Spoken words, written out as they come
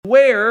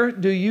where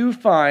do you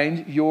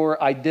find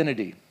your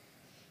identity?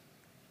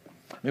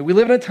 I mean, we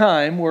live in a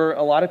time where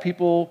a lot of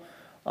people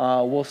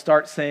will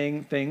start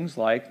saying things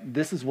like,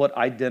 this is what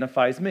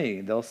identifies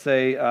me. They'll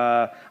say,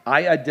 I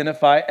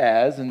identify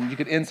as, and you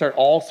can insert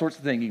all sorts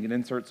of things. You can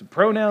insert some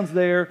pronouns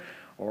there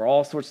or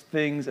all sorts of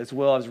things as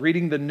well. I was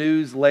reading the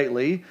news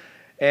lately,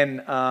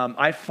 and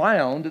I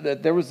found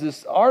that there was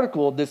this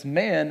article of this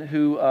man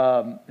who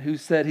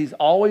said he's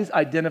always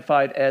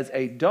identified as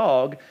a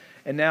dog,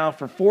 and now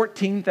for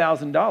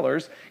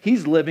 $14,000,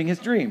 he's living his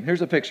dream.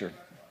 Here's a picture.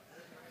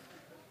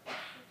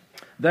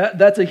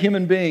 That's a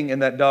human being in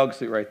that dog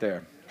suit right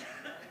there.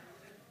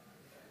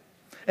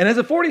 And as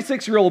a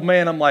 46-year-old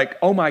man, I'm like,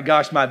 oh my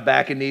gosh, my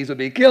back and knees would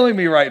be killing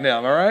me right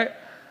now, all right?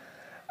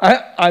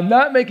 I'm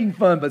not making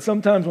fun, but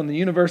sometimes when the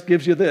universe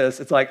gives you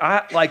this, it's like,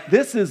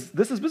 this is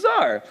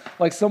bizarre.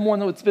 Like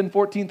someone would spend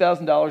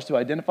 $14,000 to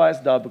identify as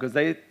a dog because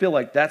they feel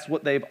like that's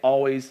what they've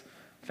always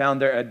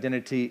found their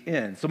identity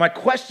in. So my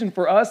question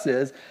for us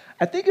is,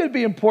 I think it would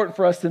be important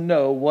for us to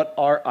know what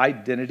our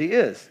identity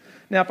is.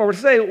 Now, if I were to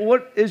say,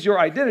 what is your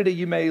identity,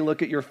 you may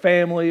look at your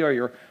family or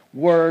your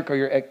work or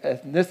your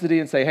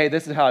ethnicity and say, hey,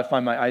 this is how I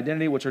find my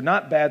identity, which are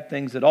not bad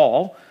things at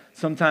all.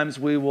 Sometimes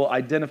we will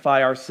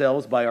identify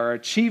ourselves by our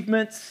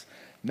achievements.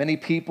 Many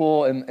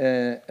people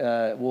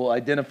will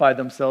identify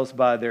themselves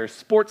by their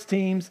sports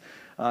teams.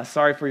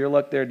 Sorry for your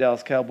luck there,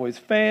 Dallas Cowboys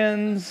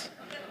fans.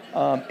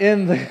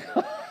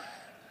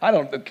 I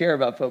don't care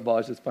about football,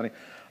 it's just funny.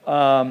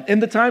 In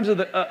the times of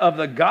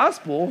the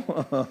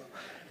gospel,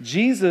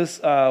 Jesus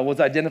was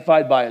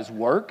identified by his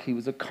work. He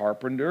was a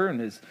carpenter, and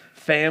his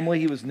family,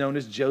 he was known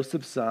as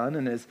Joseph's son,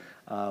 and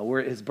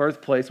his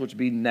birthplace, which would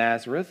be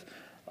Nazareth.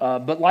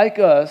 But like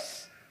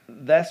us,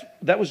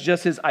 that was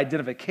just his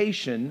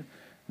identification.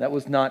 That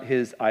was not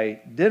his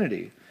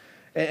identity.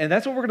 And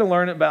that's what we're going to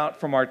learn about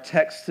from our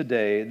text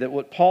today, that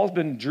what Paul's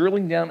been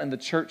drilling down in the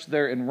church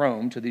there in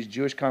Rome to these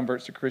Jewish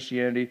converts to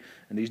Christianity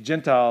and these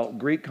Gentile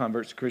Greek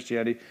converts to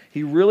Christianity,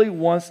 he really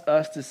wants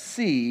us to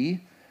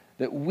see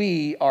that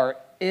we are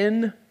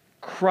in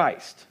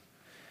Christ.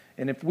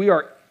 And if we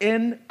are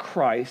in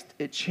Christ,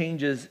 it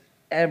changes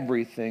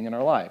everything in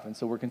our life. And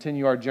so we're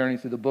continuing our journey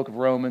through the book of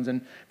Romans.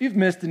 And if you've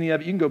missed any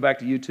of it, you can go back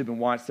to YouTube and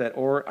watch that.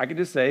 Or I can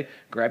just say,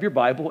 grab your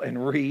Bible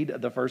and read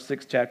the first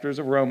 6 chapters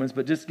of Romans.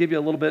 But just give you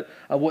a little bit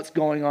of what's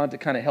going on to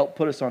kind of help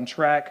put us on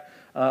track.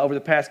 Over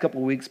the past couple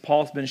of weeks,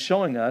 Paul's been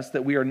showing us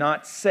that we are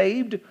not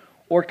saved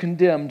or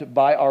condemned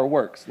by our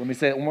works. Let me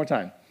say it one more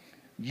time.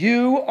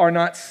 You are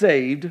not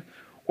saved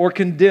or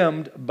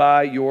condemned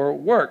by your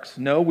works.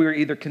 No, we are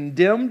either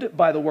condemned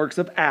by the works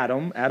of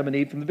Adam and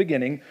Eve from the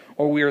beginning,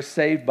 or we are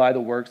saved by the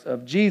works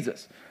of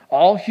Jesus.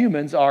 All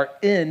humans are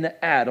in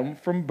Adam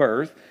from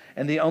birth,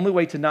 and the only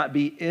way to not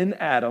be in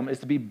Adam is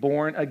to be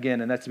born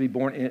again, and that's to be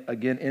born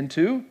again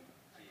into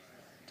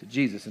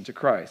Jesus, into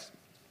Christ.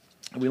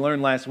 We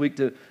learned last week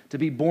to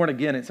be born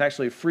again, it's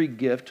actually a free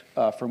gift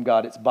from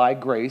God. It's by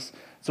grace.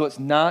 So it's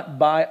not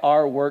by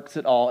our works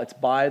at all. It's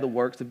by the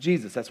works of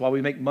Jesus. That's why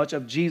we make much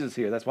of Jesus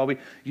here. That's why we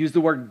use the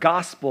word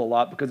gospel a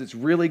lot, because it's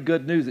really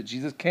good news that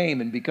Jesus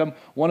came and become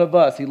one of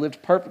us. He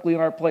lived perfectly in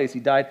our place. He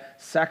died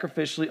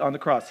sacrificially on the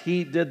cross.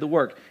 He did the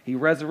work. He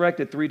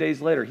resurrected 3 days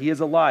later. He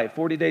is alive.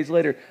 40 days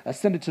later,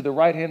 ascended to the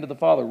right hand of the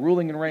Father,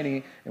 ruling and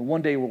reigning, and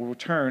one day will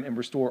return and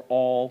restore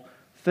all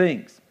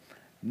things.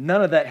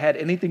 None of that had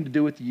anything to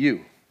do with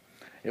you.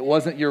 It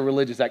wasn't your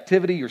religious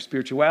activity, your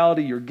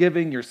spirituality, your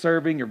giving, your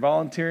serving, your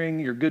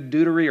volunteering, your good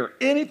dudery, or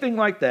anything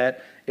like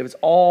that. It was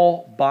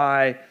all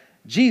by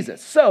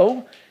Jesus.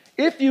 So,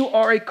 if you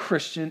are a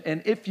Christian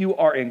and if you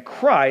are in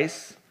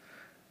Christ,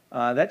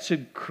 that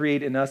should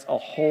create in us a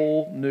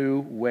whole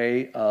new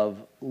way of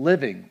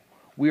living.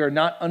 We are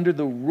not under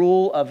the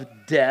rule of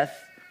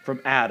death from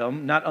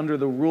Adam, not under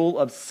the rule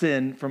of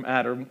sin from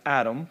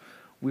Adam.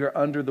 We are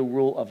under the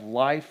rule of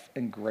life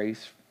and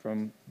grace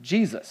from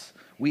Jesus.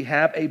 We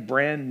have a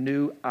brand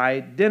new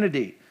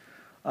identity.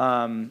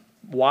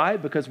 Why?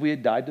 Because we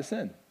had died to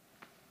sin.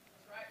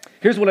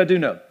 Here's what I do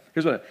know.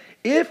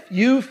 If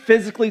you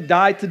physically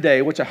die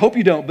today, which I hope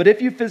you don't, but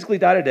if you physically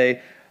die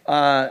today,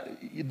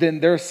 then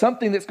there's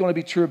something that's going to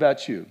be true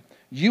about you.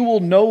 You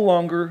will no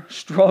longer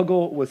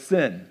struggle with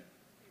sin.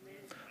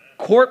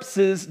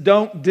 Corpses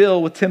don't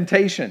deal with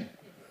temptation.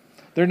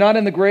 They're not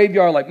in the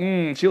graveyard like,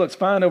 she looks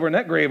fine over in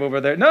that grave over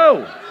there.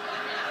 No.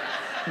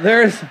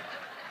 There's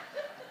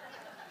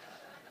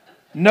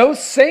no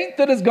saint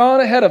that has gone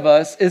ahead of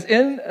us is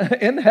in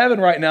heaven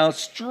right now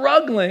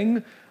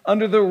struggling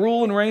under the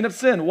rule and reign of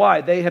sin. Why?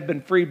 They have been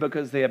freed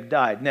because they have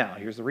died. Now,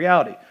 here's the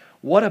reality.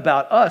 What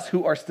about us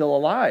who are still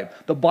alive?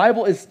 The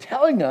Bible is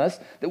telling us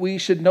that we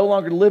should no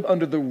longer live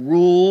under the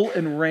rule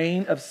and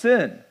reign of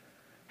sin.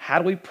 How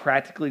do we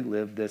practically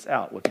live this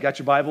out? Well, if you got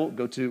your Bible,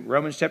 go to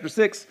Romans chapter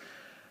 6.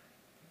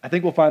 I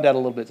think we'll find out a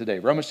little bit today.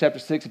 Romans chapter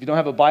 6. If you don't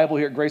have a Bible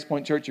here at Grace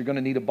Point Church, you're going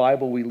to need a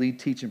Bible. We lead,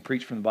 teach, and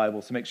preach from the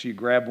Bible. So make sure you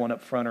grab one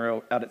up front or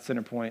out at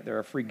Center Point. They're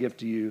a free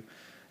gift to you.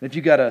 And if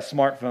you got a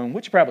smartphone,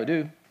 which you probably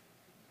do,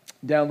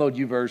 download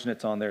YouVersion.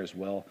 It's on there as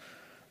well.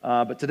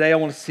 But today I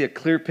want to see a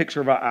clear picture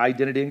of our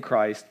identity in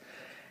Christ.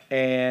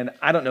 And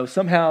I don't know,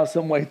 somehow,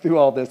 some way through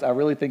all this, I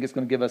really think it's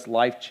going to give us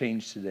life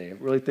change today. I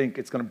really think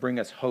it's going to bring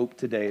us hope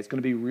today. It's going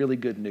to be really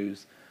good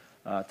news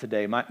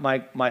today.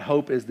 My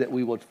hope is that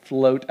we would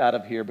float out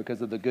of here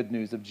because of the good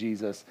news of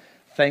Jesus,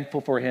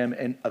 thankful for him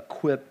and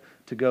equipped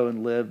to go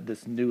and live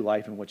this new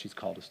life in which he's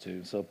called us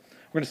to. So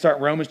we're going to start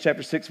Romans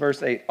chapter 6,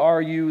 verse 8.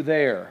 Are you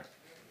there?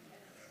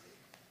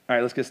 All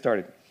right, let's get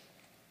started.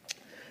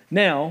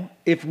 Now,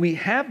 if we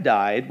have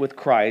died with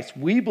Christ,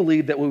 we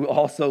believe that we will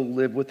also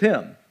live with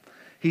him.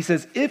 He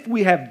says, if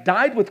we have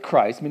died with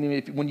Christ,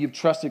 meaning when you've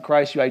trusted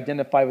Christ, you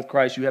identify with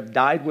Christ, you have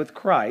died with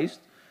Christ.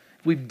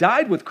 If we've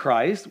died with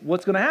Christ,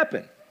 what's going to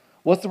happen?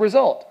 What's the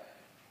result?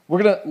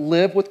 We're going to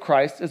live with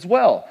Christ as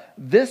well.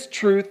 This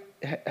truth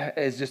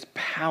is just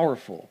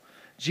powerful.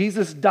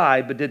 Jesus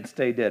died but didn't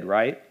stay dead,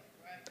 right?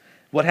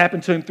 What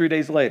happened to him 3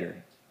 days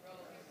later?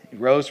 He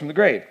rose from the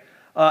grave.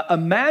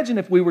 Imagine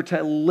if we were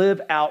to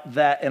live out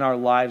that in our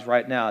lives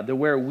right now, to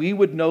where we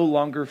would no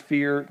longer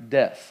fear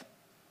death.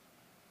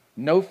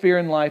 No fear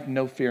in life,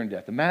 no fear in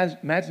death.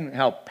 Imagine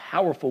how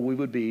powerful we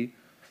would be,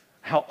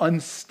 how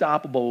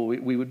unstoppable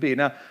we would be.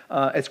 Now,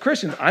 as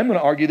Christians, I'm going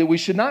to argue that we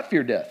should not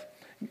fear death.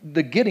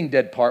 The getting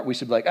dead part, we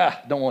should be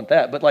like, don't want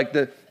that. But like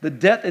the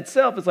death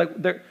itself is like,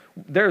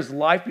 there's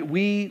life.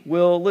 We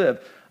will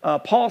live.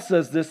 Paul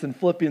says this in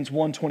Philippians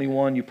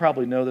 1:21. You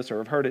probably know this or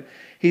have heard it.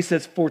 He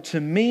says, for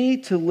to me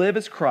to live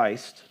is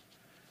Christ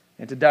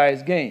and to die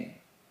is gain.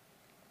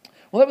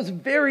 Well, that was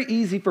very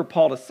easy for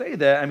Paul to say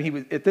that. I mean, he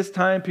was at this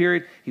time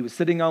period, he was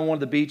sitting on one of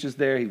the beaches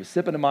there. He was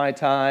sipping a Mai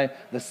Tai.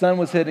 The sun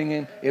was hitting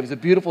him. It was a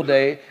beautiful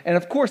day. And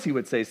of course he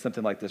would say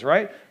something like this,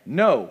 right?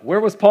 No. Where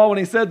was Paul when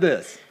he said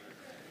this?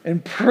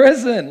 In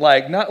prison.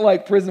 Not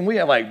like prison we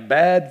have, like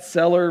bad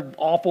cellar,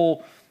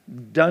 awful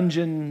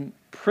dungeon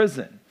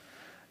prison.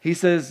 He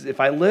says, if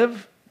I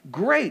live,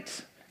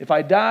 great. If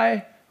I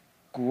die,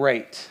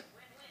 great.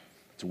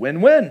 It's a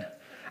win-win.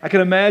 I can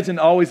imagine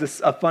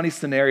always a funny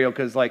scenario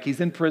because like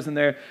he's in prison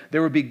there.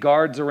 There would be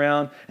guards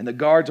around and the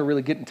guards are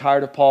really getting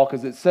tired of Paul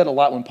because it said a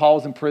lot when Paul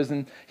was in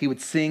prison. He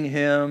would sing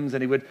hymns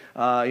and he would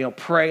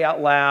pray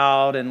out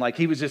loud and like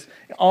he was just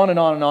on and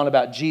on and on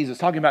about Jesus,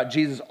 talking about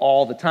Jesus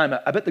all the time.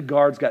 I bet the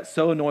guards got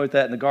so annoyed with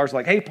that and the guards were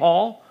like, hey,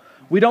 Paul,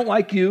 we don't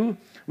like you.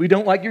 We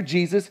don't like your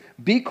Jesus.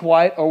 Be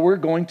quiet or we're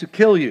going to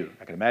kill you.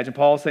 I can imagine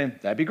Paul saying,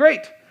 that'd be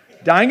great.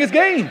 Dying is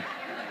gain.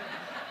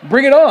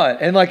 Bring it on.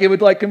 And like it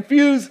would like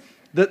confuse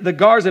the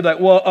guards. They'd be like,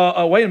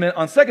 well, wait a minute.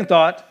 On second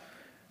thought,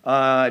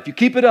 if you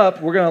keep it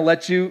up, we're going to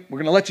let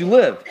you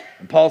live.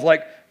 And Paul's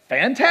like,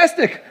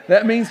 fantastic.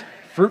 That means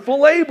fruitful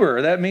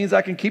labor. That means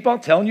I can keep on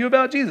telling you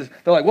about Jesus.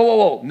 They're like,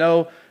 whoa.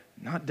 No,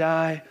 not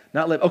die,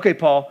 not live. Okay,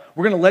 Paul,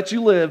 we're going to let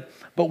you live,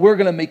 but we're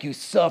going to make you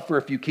suffer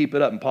if you keep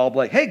it up. And Paul will be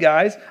like, hey,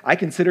 guys, I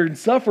consider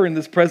suffering in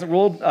this present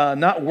world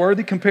not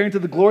worthy comparing to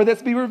the glory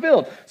that's to be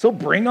revealed. So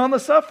bring on the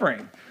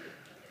suffering.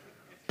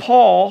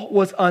 Paul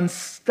was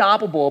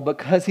unstoppable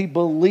because he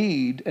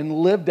believed and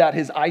lived out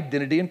his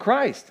identity in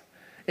Christ.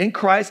 In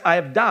Christ, I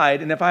have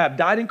died, and if I have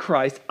died in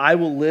Christ, I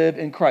will live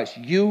in Christ.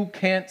 You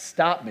can't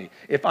stop me.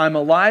 If I'm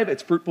alive,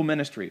 it's fruitful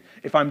ministry.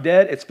 If I'm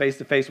dead, it's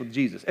face-to-face with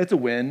Jesus. It's a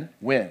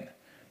win-win.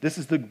 This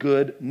is the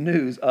good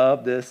news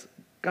of this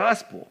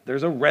gospel.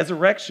 There's a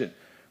resurrection.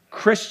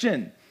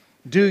 Christian,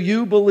 do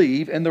you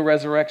believe in the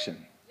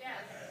resurrection? Yes.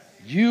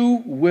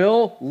 You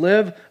will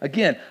live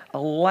again.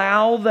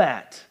 Allow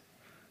that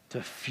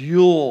to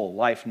fuel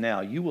life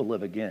now. You will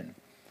live again.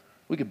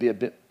 We could be a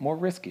bit more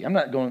risky. I'm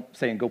not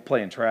saying go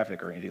play in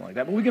traffic or anything like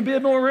that, but we can be a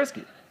bit more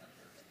risky.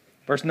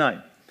 Verse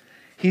 9,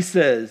 he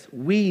says,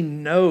 we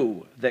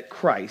know that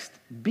Christ,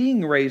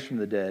 being raised from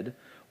the dead,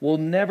 will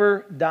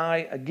never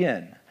die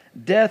again.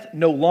 Death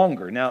no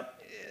longer. Now,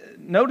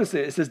 notice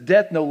it says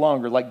death no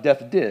longer, like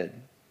death did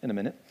in a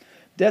minute.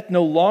 Death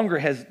no longer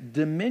has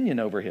dominion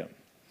over him.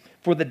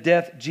 For the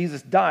death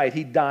Jesus died,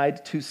 he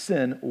died to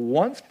sin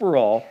once for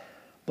all,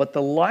 but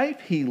the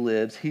life he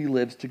lives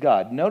to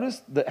God.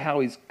 Notice how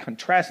he's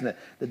contrasting that.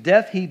 The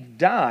death he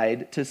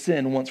died to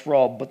sin once for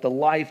all, but the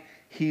life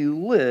he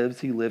lives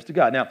to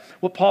God. Now,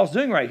 what Paul's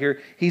doing right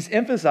here, he's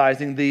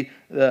emphasizing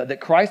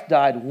that Christ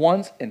died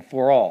once and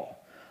for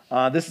all.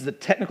 This is a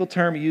technical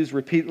term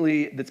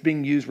that's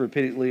being used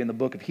repeatedly in the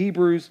book of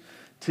Hebrews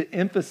to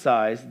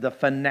emphasize the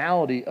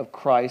finality of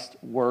Christ's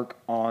work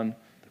on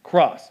the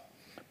cross.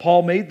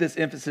 Paul made this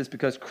emphasis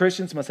because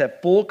Christians must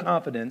have full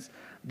confidence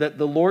that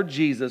the Lord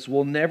Jesus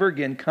will never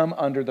again come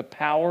under the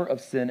power of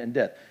sin and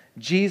death.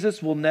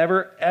 Jesus will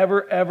never,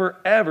 ever, ever,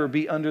 ever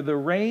be under the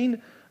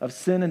reign of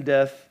sin and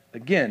death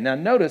again. Now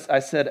notice I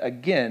said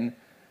again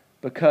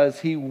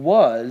because he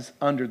was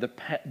under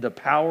the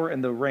power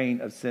and the reign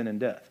of sin and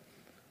death.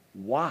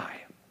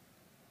 Why?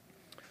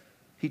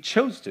 He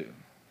chose to.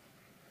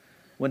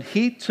 When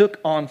he took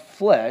on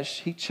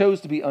flesh, he chose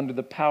to be under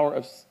the power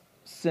of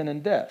sin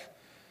and death.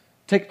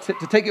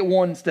 To take it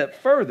one step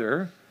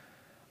further,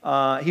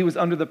 he was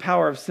under the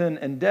power of sin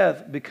and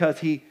death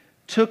because he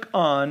took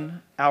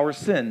on our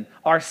sin.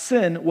 Our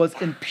sin was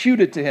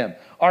imputed to him.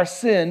 Our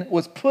sin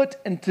was put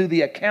into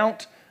the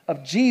account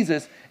of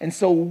Jesus. And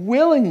so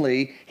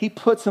willingly, he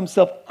puts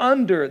himself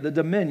under the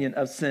dominion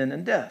of sin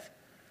and death.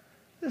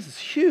 This is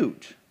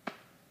huge.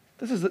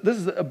 This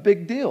is a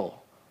big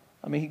deal.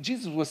 I mean,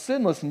 Jesus was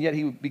sinless, and yet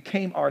he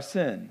became our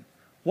sin.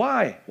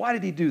 Why? Why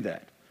did he do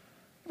that?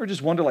 Ever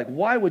just wonder, like,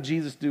 why would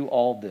Jesus do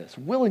all this?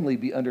 Willingly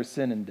be under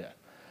sin and death.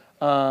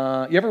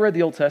 You ever read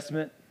the Old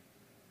Testament?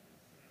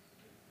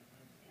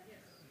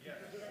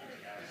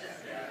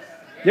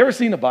 You ever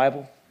seen the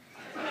Bible?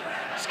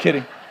 Just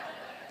kidding.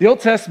 The Old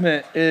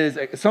Testament is,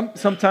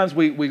 sometimes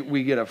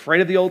we get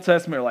afraid of the Old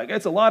Testament. We're like,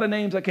 it's a lot of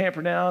names I can't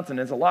pronounce, and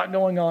there's a lot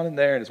going on in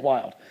there, and it's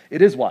wild.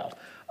 It is wild.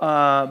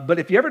 But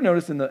if you ever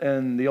notice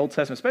in the Old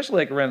Testament, especially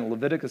like around the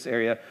Leviticus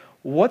area,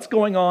 what's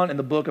going on in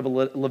the book of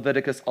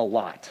Leviticus a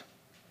lot?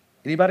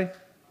 Anybody?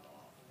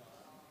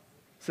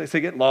 Say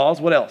get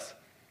laws. What else?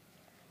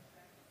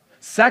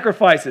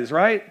 Sacrifices,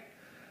 right?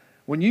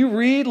 When you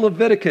read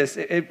Leviticus,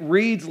 it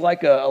reads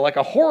like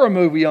a horror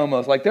movie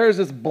almost. Like there's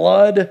this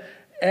blood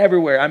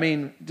everywhere. I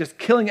mean, just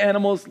killing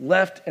animals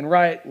left and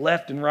right,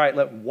 left and right.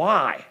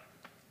 Why?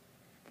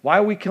 Why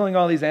are we killing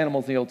all these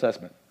animals in the Old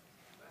Testament?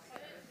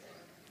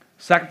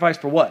 Sacrifice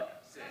for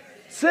what?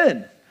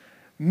 Sin.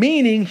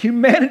 Meaning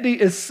humanity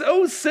is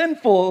so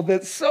sinful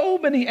that so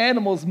many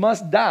animals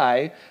must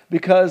die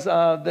because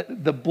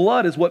the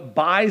blood is what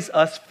buys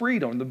us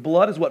freedom. The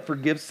blood is what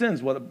forgives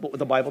sins, what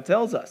the Bible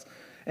tells us.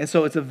 And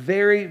so it's a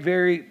very,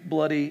 very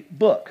bloody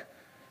book.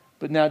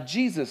 But now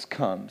Jesus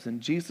comes,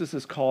 and Jesus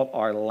is called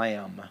our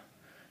lamb.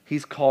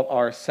 He's called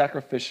our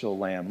sacrificial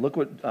lamb. Look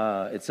what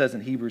it says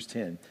in Hebrews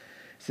 10.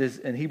 It says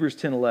in Hebrews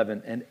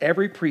 10:11, and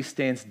every priest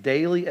stands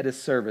daily at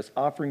his service,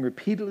 offering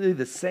repeatedly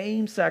the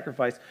same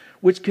sacrifice,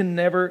 which can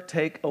never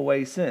take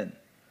away sin.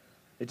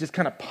 It just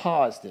kind of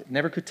paused it,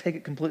 never could take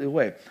it completely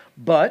away.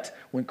 But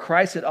when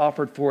Christ had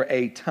offered for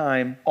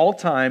all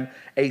time,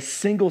 a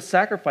single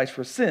sacrifice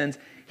for sins,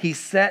 he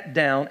sat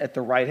down at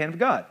the right hand of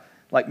God.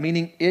 Like,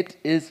 meaning it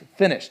is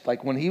finished.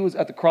 Like when he was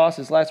at the cross,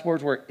 his last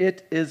words were,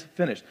 it is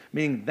finished.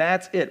 Meaning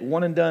that's it,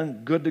 one and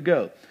done, good to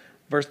go.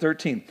 Verse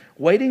 13,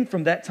 waiting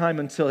from that time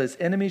until his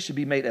enemy should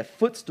be made a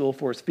footstool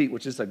for his feet,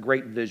 which is a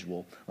great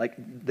visual, like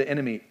the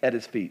enemy at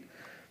his feet.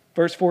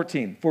 Verse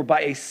 14, for by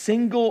a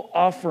single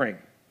offering,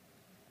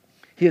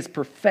 he has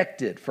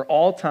perfected for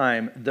all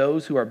time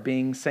those who are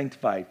being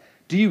sanctified.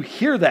 Do you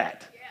hear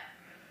that? Yeah.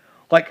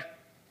 Like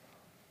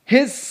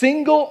his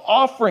single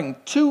offering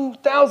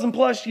 2,000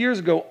 plus years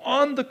ago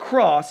on the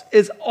cross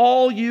is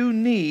all you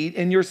need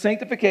in your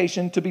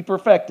sanctification to be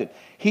perfected.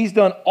 He's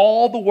done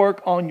all the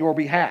work on your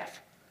behalf.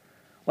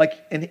 Like,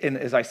 and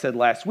as I said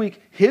last week,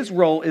 his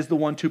role is the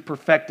one to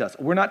perfect us.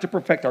 We're not to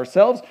perfect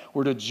ourselves.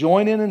 We're to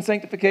join in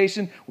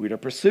sanctification. We're to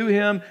pursue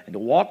him and to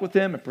walk with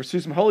him and pursue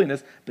some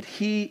holiness. But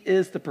he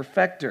is the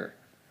perfecter.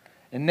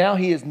 And now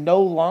he is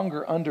no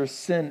longer under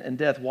sin and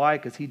death. Why?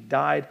 Because he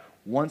died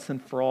once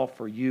and for all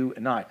for you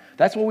and I.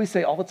 That's what we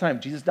say all the time.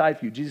 Jesus died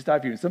for you. Jesus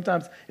died for you. And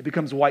sometimes it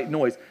becomes white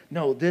noise.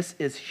 No, this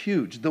is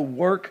huge. The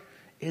work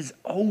is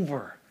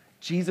over.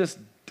 Jesus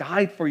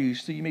died for you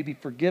so you may be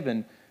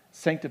forgiven,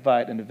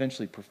 sanctified, and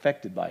eventually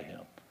perfected by him.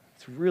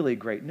 It's really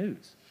great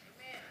news.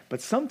 Amen.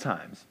 But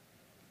sometimes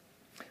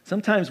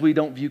we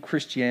don't view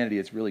Christianity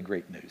as really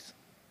great news.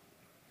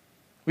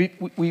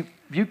 We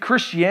view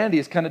Christianity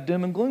as kind of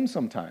doom and gloom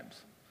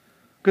sometimes.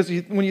 Because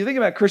when you think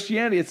about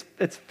Christianity,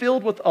 it's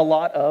filled with a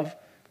lot of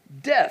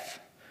death.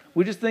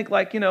 We just think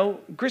like,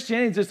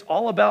 Christianity is just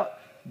all about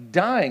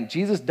dying.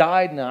 Jesus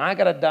died, now I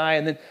got to die.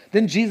 And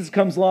then Jesus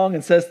comes along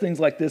and says things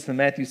like this in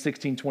Matthew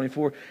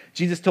 16:24.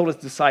 Jesus told his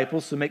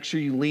disciples, so make sure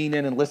you lean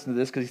in and listen to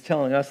this because he's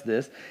telling us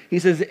this. He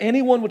says,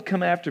 anyone would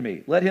come after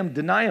me, let him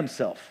deny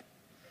himself.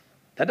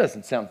 That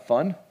doesn't sound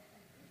fun.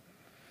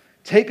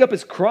 Take up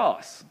his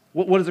cross.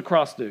 What does a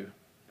cross do?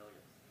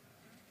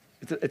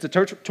 It's a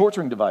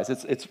torturing device.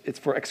 It's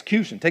for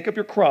execution. Take up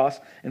your cross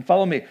and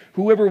follow me.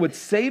 Whoever would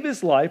save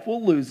his life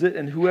will lose it,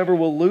 and whoever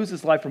will lose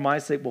his life for my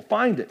sake will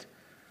find it.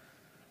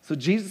 So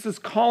Jesus is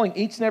calling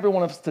each and every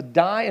one of us to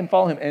die and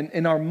follow him. And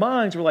in our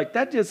minds, we're like,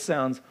 that just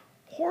sounds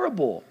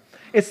horrible.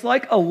 It's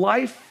like a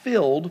life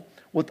filled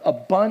with a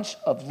bunch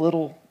of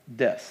little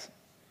deaths.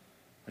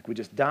 Like we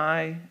just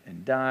die,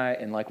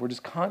 and like we're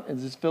just, it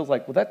just feels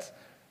like, well,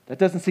 that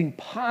doesn't seem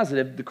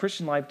positive. The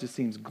Christian life just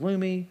seems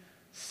gloomy,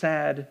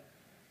 sad,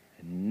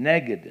 and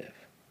negative.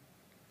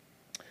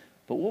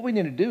 But what we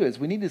need to do is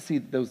we need to see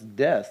those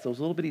deaths, those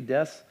little bitty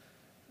deaths,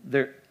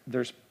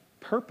 there's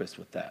purpose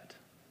with that.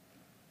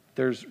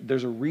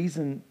 There's a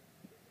reason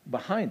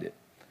behind it.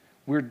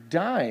 We're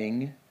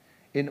dying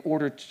in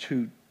order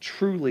to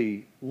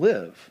truly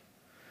live.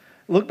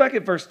 Look back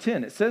at verse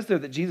 10. It says there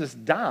that Jesus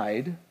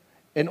died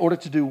in order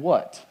to do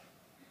what?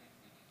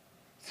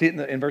 See it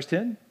in verse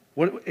 10?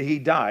 He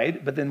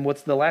died, but then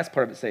what's the last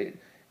part of it say?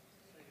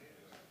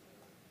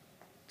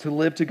 To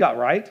live to God,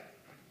 right?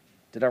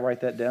 Did I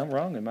write that down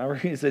wrong? Am I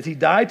right? It says he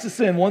died to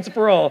sin once and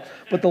for all,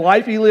 but the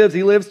life he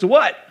lives to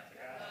what?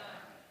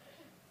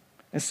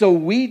 And so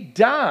we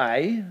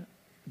die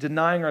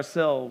denying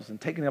ourselves and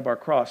taking up our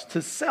cross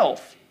to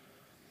self.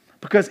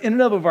 Because in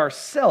and of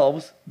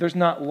ourselves, there's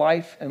not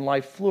life and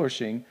life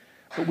flourishing,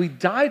 But we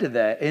die to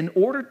that in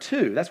order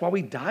to, that's why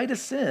we die to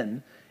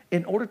sin,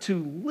 in order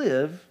to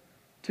live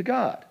to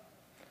God.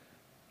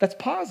 That's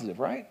positive,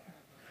 right?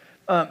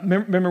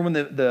 Remember when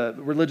the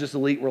religious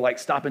elite were like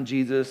stopping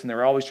Jesus and they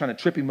were always trying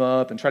to trip him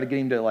up and try to get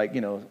him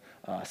to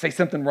say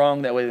something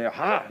wrong, that way they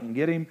and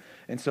get him.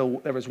 And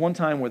so there was one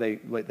time where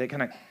they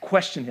kind of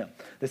questioned him.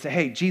 They said,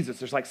 hey, Jesus,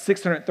 there's like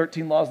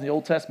 613 laws in the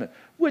Old Testament.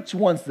 Which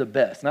one's the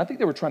best? And I think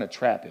they were trying to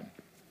trap him.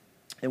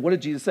 And what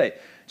did Jesus say?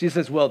 Jesus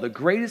says, well, the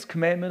greatest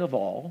commandment of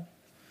all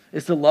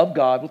is to love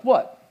God with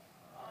what?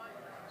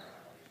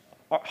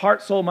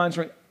 Heart, soul, mind,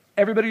 strength,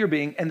 everybody you're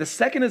being. And the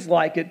second is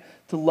like it,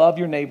 to love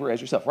your neighbor as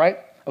yourself, right?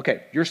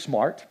 Okay, you're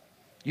smart.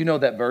 You know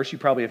that verse. You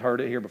probably have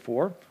heard it here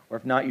before. Or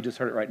if not, you just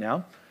heard it right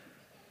now.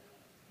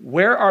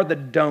 Where are the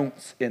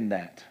don'ts in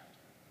that?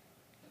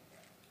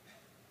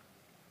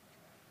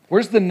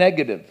 Where's the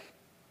negative?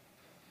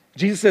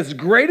 Jesus says,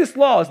 greatest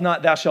law is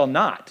not thou shalt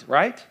not,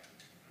 right?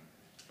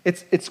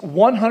 It's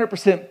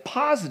 100%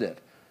 positive.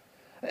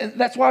 And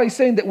that's why he's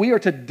saying that we are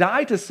to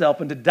die to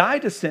self and to die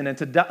to sin and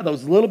to die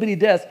those little bitty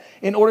deaths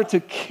in order to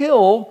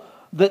kill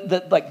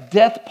the like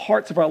death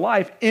parts of our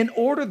life in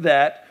order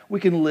that we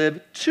can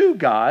live to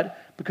God,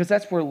 because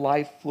that's where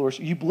life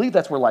flourishing. You believe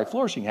that's where life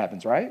flourishing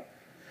happens, right?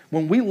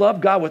 When we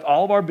love God with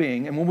all of our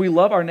being and when we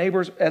love our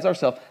neighbors as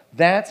ourselves,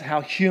 that's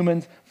how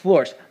humans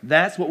flourish.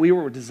 That's what we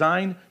were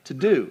designed to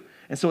do.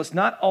 And so it's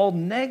not all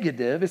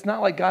negative. It's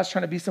not like God's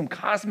trying to be some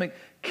cosmic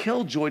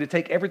killjoy to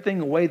take everything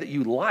away that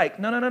you like.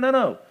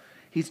 No.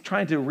 He's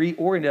trying to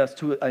reorient us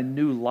to a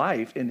new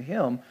life in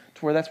him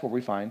to where that's where we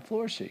find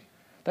flourishing.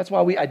 That's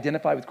why we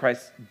identify with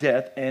Christ's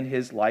death and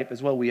his life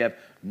as well. We have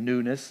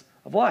newness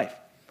of life.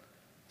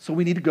 So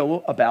we need to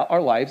go about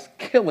our lives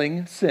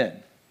killing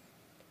sin.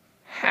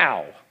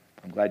 How?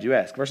 I'm glad you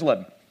asked. Verse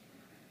 11.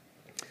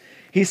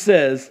 He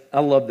says,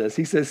 I love this.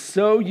 He says,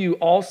 so you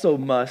also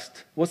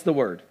must, what's the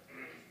word?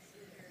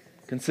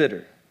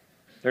 Consider.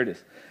 There it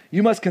is.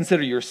 You must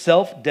consider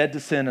yourself dead to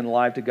sin and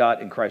alive to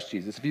God in Christ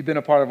Jesus. If you've been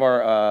a part of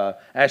our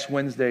Ash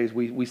Wednesdays,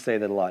 we say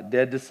that a lot.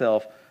 Dead to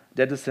self,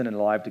 dead to sin and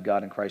alive to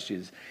God in Christ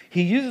Jesus.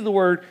 He uses the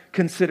word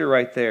consider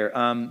right there.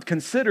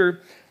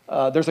 Consider,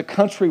 there's a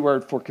country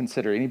word for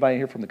consider. Anybody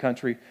here from the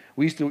country?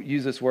 We used to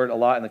use this word a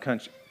lot in the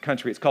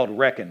country. It's called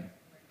reckon.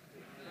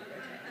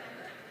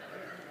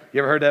 You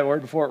ever heard that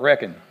word before?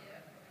 Reckon.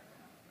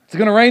 Is it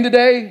going to rain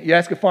today? You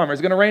ask a farmer, is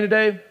it going to rain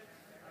today?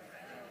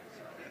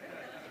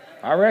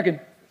 I reckon.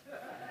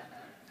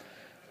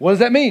 What does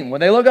that mean when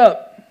they look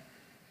up?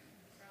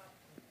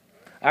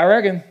 I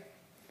reckon.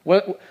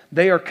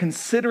 They are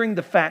considering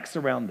the facts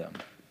around them.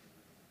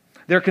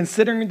 They're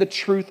considering the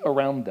truth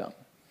around them.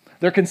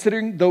 They're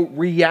considering the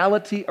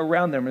reality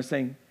around them and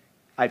saying,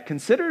 I've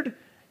considered,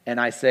 and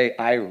I say,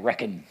 I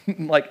reckon.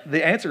 Like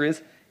the answer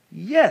is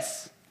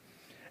yes.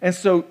 And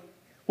so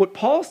what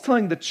Paul's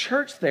telling the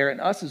church there and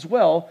us as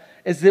well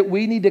is that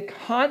we need to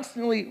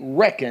constantly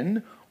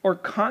reckon or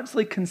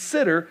constantly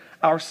consider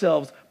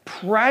ourselves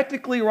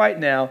practically right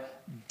now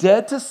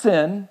dead to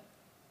sin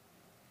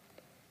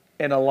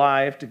and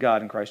alive to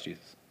God in Christ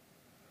Jesus.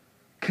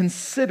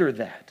 Consider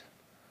that.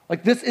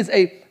 Like this is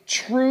a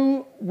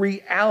true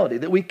reality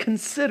that we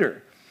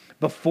consider.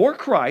 Before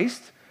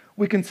Christ,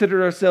 we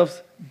considered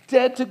ourselves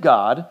dead to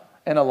God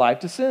and alive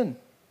to sin.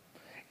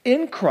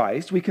 In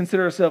Christ, we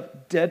consider ourselves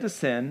dead to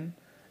sin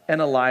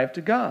and alive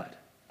to God.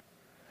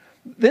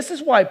 This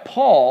is why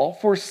Paul,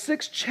 for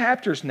 6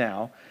 chapters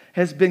now,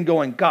 has been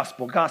going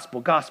gospel,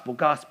 gospel, gospel,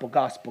 gospel,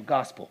 gospel,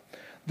 gospel.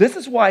 This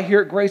is why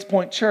here at Grace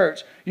Point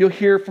Church, you'll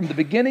hear from the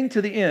beginning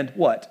to the end,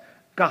 what?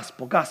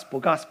 Gospel, gospel,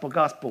 gospel,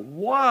 gospel.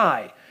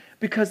 Why?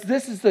 Because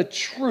this is the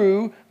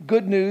true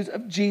good news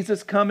of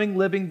Jesus coming,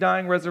 living,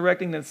 dying,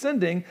 resurrecting, and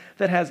ascending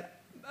that has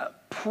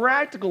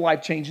practical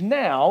life change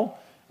now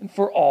and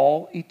for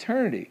all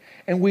eternity.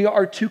 And we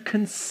are to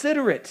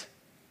consider it.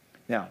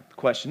 Now, the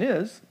question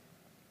is,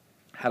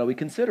 how do we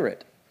consider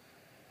it?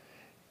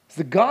 Is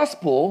the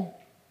gospel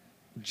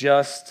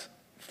just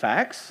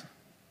facts?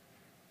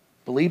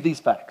 Believe these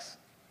facts.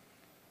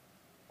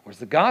 Or is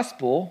the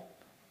gospel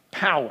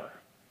power?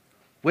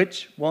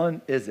 Which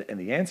one is it? And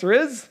the answer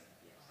is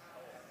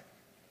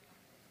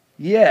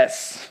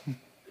yes.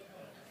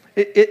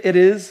 It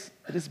is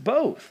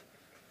both.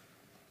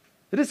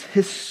 It is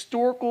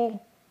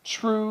historical,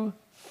 true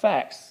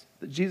facts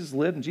that Jesus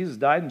lived and Jesus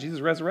died and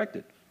Jesus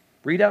resurrected.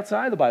 Read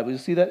outside the Bible. You'll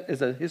see that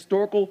as a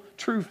historical,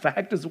 true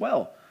fact as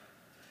well.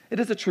 It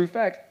is a true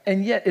fact.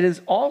 And yet it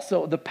is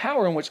also the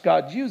power in which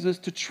God uses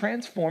to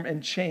transform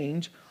and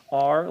change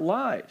our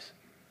lives.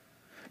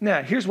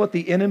 Now, here's what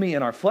the enemy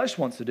in our flesh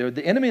wants to do.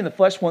 The enemy in the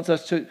flesh wants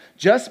us to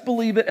just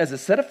believe it as a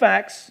set of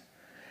facts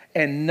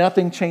and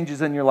nothing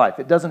changes in your life.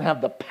 It doesn't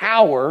have the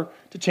power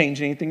to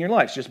change anything in your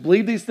life. Just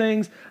believe these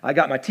things. I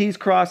got my T's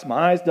crossed,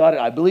 my I's dotted.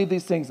 I believe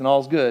these things and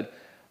all's good.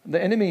 The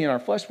enemy in our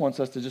flesh wants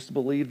us to just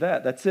believe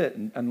that. That's it.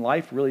 And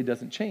life really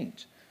doesn't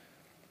change.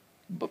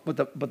 But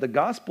the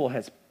gospel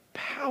has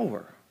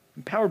power,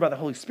 empowered by the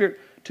Holy Spirit,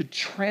 to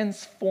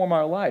transform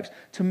our lives,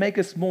 to make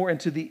us more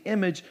into the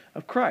image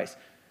of Christ.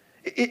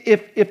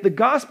 If the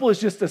gospel is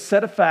just a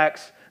set of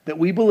facts that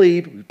we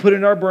believe, we put it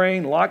in our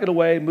brain, lock it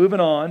away, moving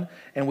on,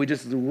 and we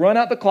just run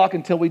out the clock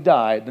until we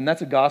die, then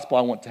that's a gospel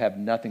I want to have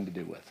nothing to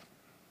do with.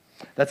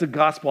 That's a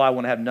gospel I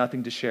want to have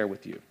nothing to share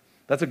with you.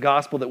 That's a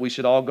gospel that we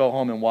should all go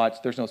home and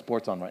watch. There's no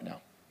sports on right now.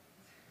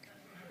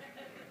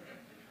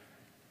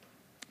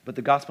 But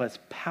the gospel has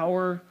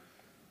power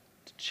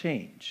to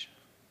change.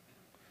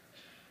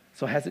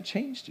 So has it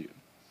changed you?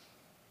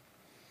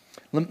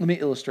 Let me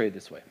illustrate it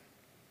this way.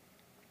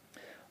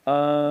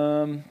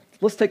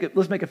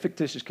 Let's make a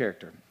fictitious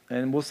character.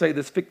 And we'll say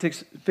this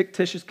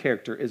fictitious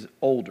character is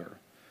older,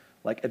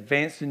 like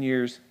advanced in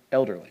years,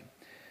 elderly.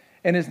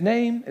 And his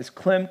name is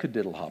Clem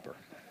Cadiddlehopper.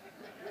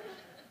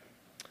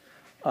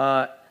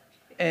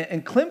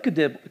 And Clem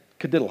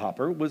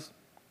Cadiddlehopper was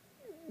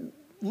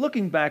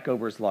looking back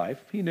over his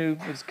life. He knew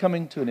it was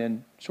coming to an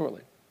end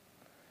shortly.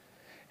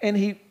 And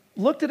he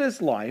looked at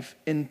his life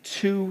in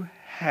two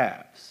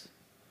halves.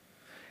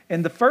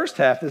 And the first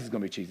half, this is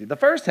going to be cheesy, the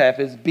first half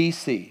is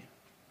BC,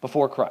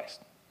 before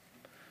Christ.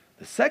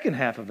 The second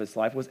half of his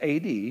life was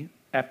AD,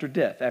 after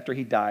death, after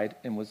he died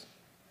and was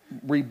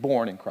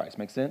reborn in Christ.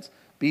 Make sense?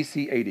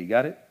 BC, AD,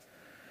 got it?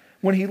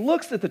 When he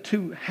looks at the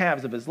two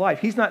halves of his life,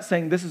 he's not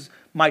saying this is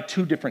my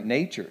two different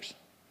natures.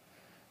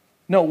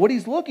 No, what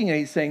he's looking at,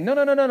 he's saying,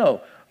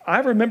 no. I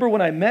remember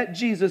when I met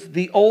Jesus,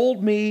 the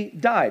old me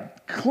died.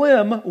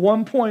 Clem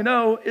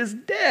 1.0 is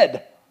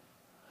dead.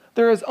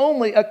 There is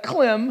only a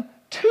Clem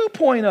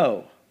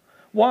 2.0.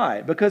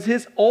 Why? Because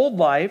his old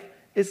life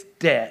is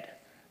dead.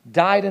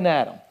 Died in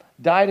Adam.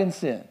 Died in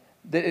sin.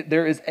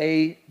 There is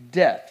a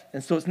death.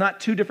 And so it's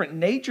not two different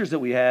natures that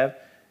we have.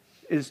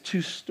 It is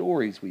two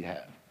stories we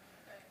have.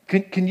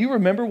 Can you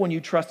remember when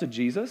you trusted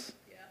Jesus?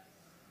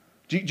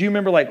 Do you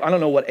remember, like, I don't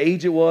know what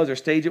age it was or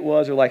stage it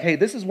was, or like, hey,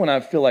 this is when I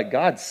feel like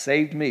God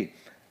saved me.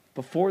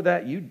 Before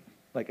that,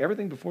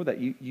 everything before that,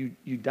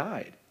 you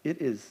died.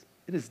 It is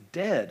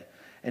dead.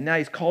 And now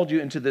he's called you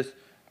into this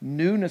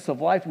newness of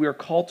life. We are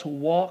called to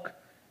walk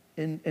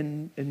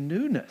in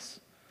newness.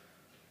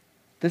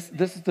 This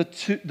is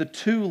the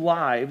two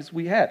lives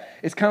we have.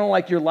 It's kind of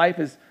like your life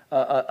is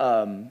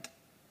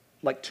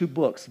like two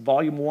books,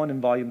 volume 1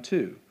 and volume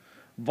 2.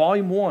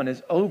 Volume 1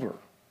 is over.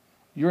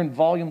 You're in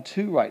volume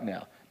 2 right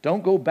now.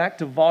 Don't go back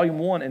to volume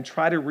 1 and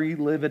try to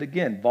relive it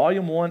again.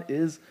 Volume 1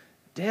 is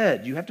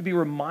dead. You have to be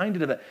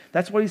reminded of it.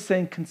 That's what he's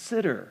saying.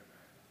 Consider,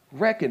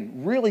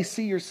 reckon, really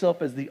see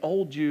yourself as the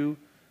old you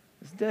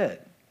is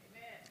dead.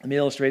 Amen. Let me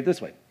illustrate it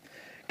this way.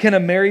 Can a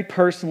married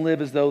person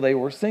live as though they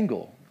were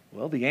single?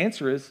 Well, the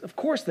answer is, of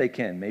course they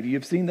can. Maybe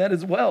you've seen that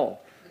as well.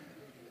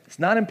 It's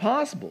not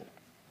impossible.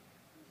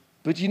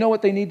 But you know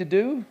what they need to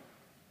do?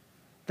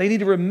 They need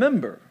to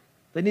remember.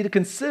 They need to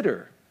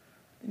consider.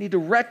 They need to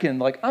reckon,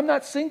 like, I'm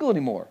not single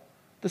anymore.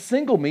 The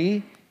single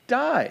me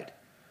died.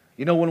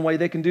 You know one way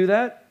they can do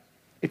that?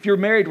 If you're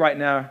married right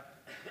now,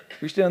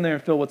 reach down there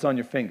and feel what's on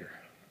your finger.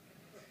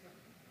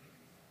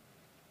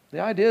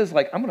 The idea is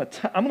like, I'm gonna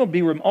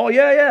be,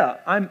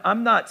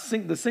 I'm not,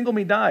 the single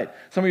me died.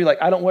 Some of you are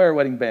like, I don't wear a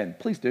wedding band.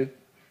 Please do.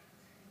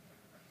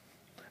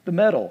 The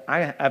metal,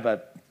 I have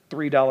a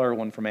 $3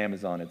 one from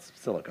Amazon. It's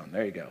silicone.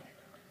 There you go.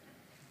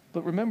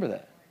 But remember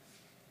that.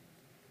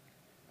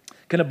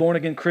 Can a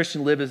born-again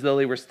Christian live as though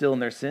they were still in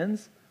their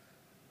sins?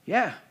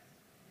 Yeah,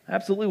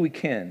 absolutely we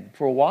can.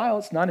 For a while,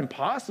 it's not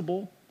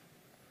impossible.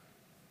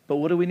 But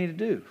what do we need to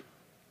do?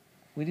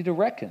 We need to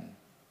reckon.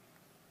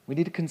 We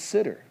need to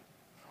consider.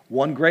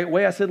 One great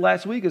way I said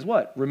last week is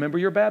what? Remember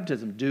your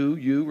baptism. Do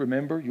you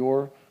remember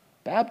your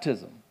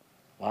baptism?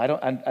 Well,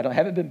 I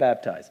haven't been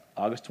baptized.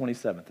 August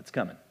 27th, it's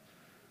coming.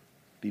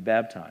 Be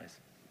baptized.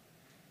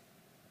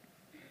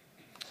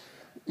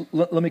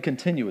 Let me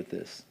continue with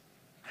this.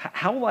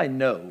 How will I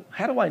know?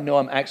 How do I know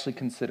I'm actually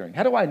considering?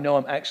 How do I know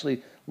I'm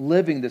actually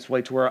living this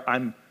way to where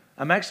I'm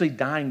actually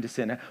dying to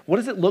sin? What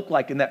does it look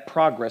like in that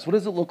progress? What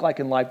does it look like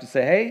in life to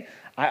say, hey,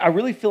 I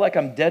really feel like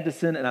I'm dead to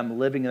sin and I'm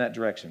living in that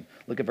direction?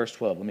 Look at verse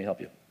 12. Let me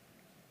help you.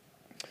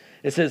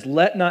 It says,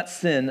 let not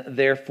sin,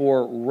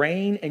 therefore,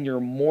 reign in your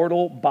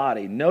mortal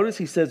body. Notice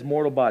he says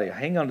mortal body.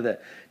 Hang on to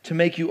that. To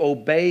make you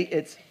obey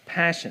its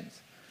passions.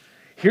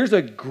 Here's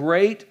a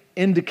great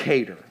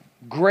indicator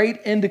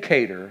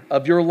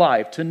of your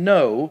life to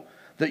know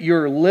that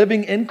you're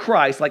living in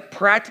Christ, like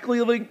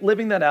practically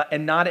living that out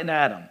and not in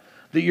Adam.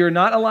 That you're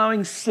not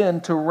allowing sin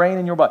to reign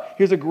in your body.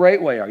 Here's a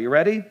great way. Are you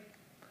ready?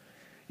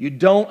 You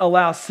don't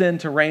allow sin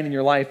to reign in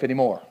your life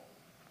anymore.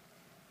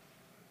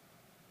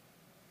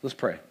 Let's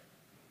pray.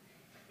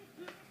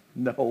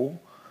 No.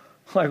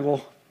 Like, well,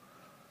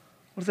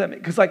 what does that mean?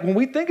 Because like when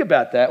we think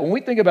about that, when we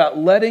think about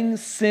letting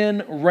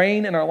sin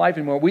reign in our life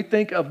anymore, we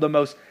think of the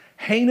most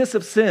heinous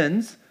of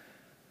sins,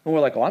 and we're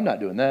like, oh, I'm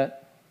not doing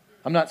that.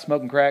 I'm not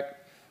smoking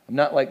crack. I'm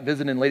not like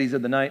visiting ladies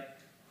of the night.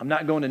 I'm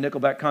not going to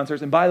Nickelback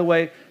concerts. And by the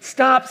way,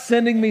 stop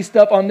sending me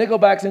stuff on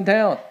Nickelbacks in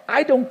town.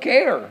 I don't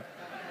care.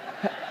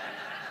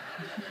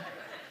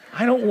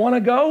 I don't want to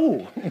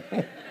go.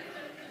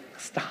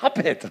 Stop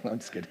it. I'm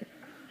just kidding.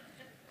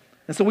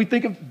 And so we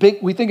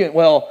think,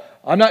 well,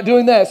 I'm not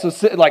doing that, so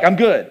like I'm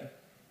good.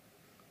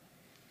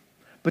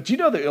 But you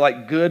know that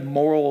like good,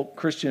 moral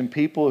Christian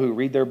people who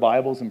read their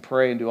Bibles and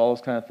pray and do all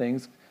those kind of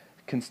things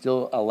can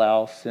still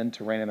allow sin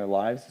to reign in their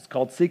lives? It's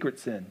called secret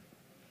sin.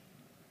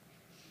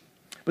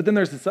 But then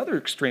there's this other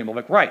extreme of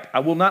like, right, I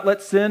will not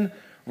let sin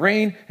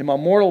reign in my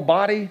mortal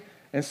body.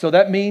 And so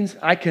that means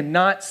I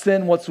cannot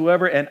sin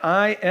whatsoever, and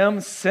I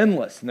am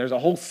sinless. And there's a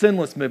whole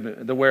sinless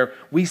movement where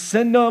we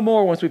sin no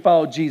more once we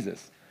follow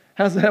Jesus.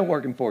 How's that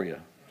working for you?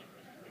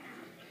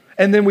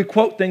 And then we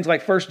quote things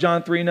like 1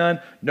 John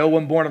 3:9, no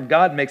one born of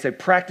God makes a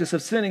practice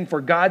of sinning, for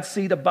God's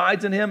seed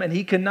abides in him, and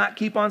he cannot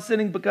keep on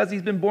sinning because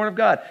he's been born of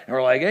God. And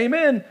we're like,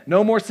 amen,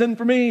 no more sin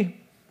for me.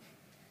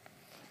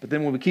 But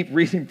then when we keep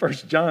reading 1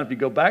 John, if you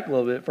go back a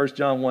little bit, 1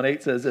 John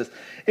 1:8 says this,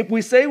 if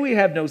we say we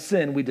have no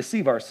sin, we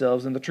deceive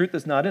ourselves, and the truth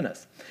is not in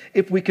us.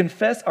 If we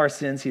confess our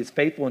sins, he is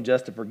faithful and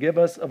just to forgive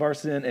us of our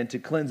sin and to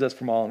cleanse us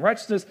from all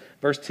unrighteousness.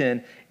 Verse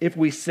 10, if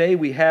we say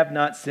we have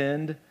not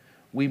sinned,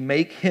 we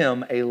make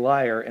him a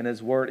liar, and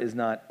his word is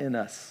not in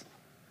us.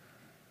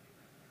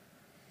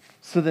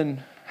 So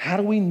then, how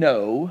do we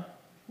know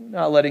we're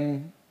not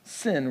letting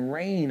sin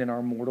reign in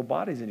our mortal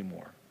bodies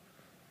anymore?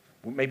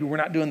 Maybe we're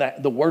not doing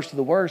that the worst of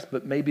the worst,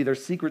 but maybe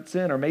there's secret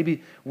sin, or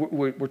maybe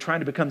we're trying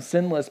to become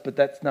sinless, but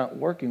that's not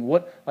working.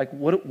 What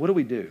do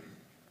we do?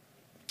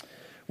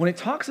 When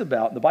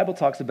the Bible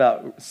talks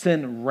about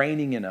sin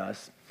reigning in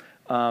us,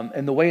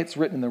 and the way it's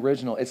written in the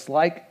original, it's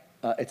like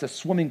it's a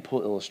swimming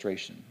pool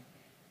illustration.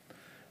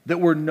 That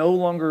we're no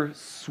longer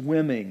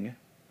swimming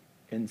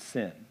in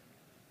sin.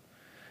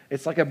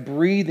 It's like a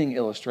breathing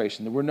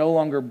illustration, that we're no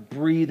longer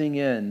breathing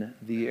in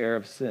the air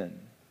of sin.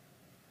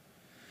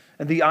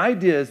 And the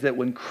idea is that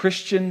when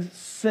Christians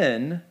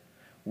sin,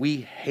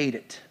 we hate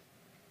it.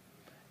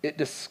 It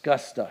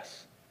disgusts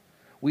us.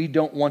 We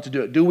don't want to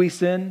do it. Do we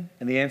sin?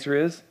 And the answer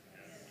is,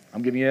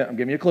 I'm giving you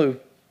a clue.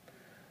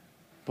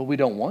 But we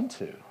don't want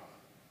to.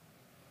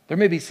 There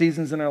may be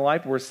seasons in our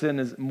life where sin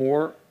is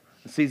more,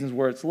 seasons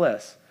where it's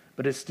less.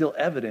 But it's still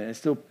evident, it's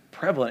still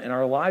prevalent in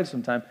our lives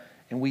sometimes,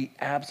 and we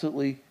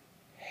absolutely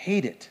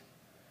hate it.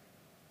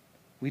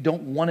 We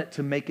don't want it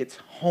to make its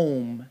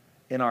home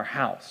in our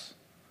house.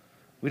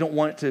 We don't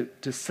want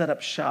it to set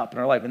up shop in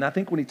our life. And I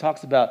think when he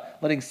talks about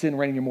letting sin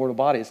reign in your mortal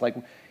body, it's like,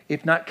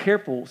 if not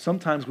careful,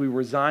 sometimes we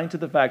resign to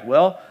the fact,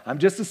 well, I'm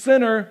just a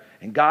sinner,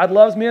 and God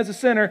loves me as a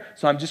sinner,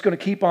 so I'm just going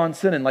to keep on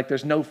sinning like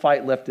there's no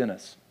fight left in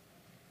us.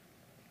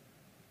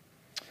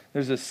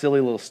 There's this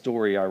silly little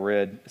story I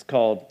read. It's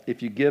called,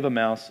 If You Give a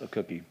Mouse a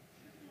Cookie.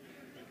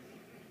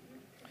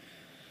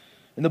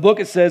 In the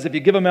book it says, if you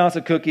give a mouse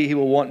a cookie, he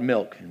will want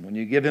milk. And when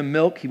you give him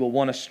milk, he will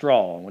want a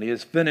straw. And when he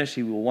is finished,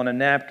 he will want a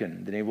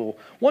napkin. Then he will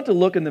want to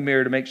look in the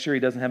mirror to make sure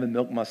he doesn't have a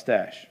milk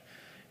mustache.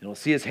 And he'll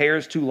see his hair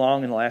is too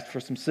long, and he'll ask for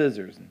some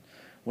scissors. And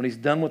when he's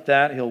done with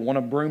that, he'll want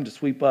a broom to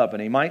sweep up.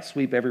 And he might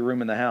sweep every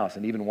room in the house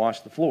and even wash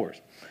the floors.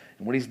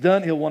 And when he's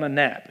done, he'll want a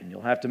nap, and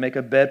you'll have to make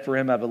a bed for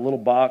him, have a little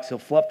box. He'll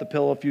fluff the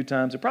pillow a few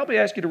times. He'll probably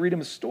ask you to read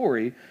him a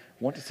story,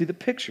 want to see the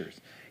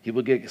pictures. He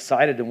will get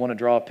excited and want to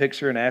draw a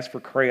picture and ask for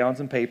crayons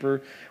and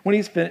paper. When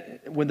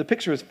the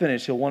picture is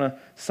finished, he'll want to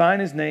sign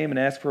his name and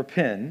ask for a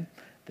pen.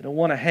 Then he'll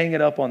want to hang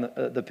it up on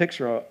the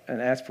picture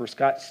and ask for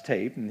Scotch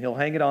tape, and he'll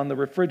hang it on the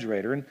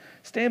refrigerator and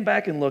stand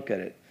back and look at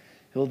it.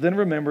 He'll then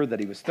remember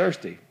that he was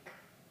thirsty,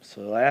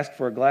 so he'll ask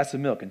for a glass of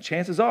milk, and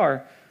chances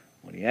are,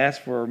 when he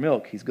asks for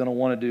milk, he's going to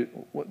want to do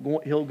what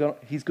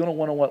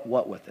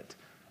with it?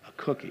 A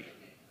cookie.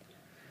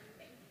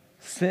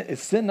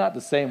 Is sin not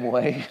the same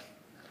way?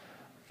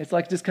 It's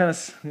like just kind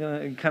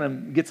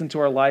of gets into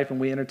our life, and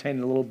we entertain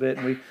it a little bit,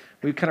 and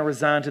we kind of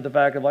resign to the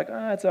fact of like,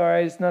 it's all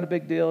right, it's not a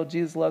big deal,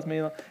 Jesus loves me,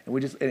 and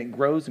it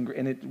grows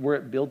where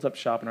it builds up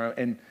shop in our.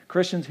 And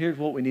Christians, here's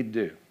what we need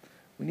to do: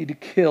 we need to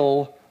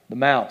kill the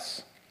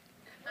mouse.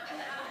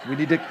 We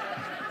need to.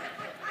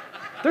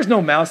 There's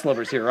no mouse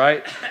lovers here,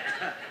 right?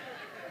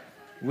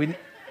 We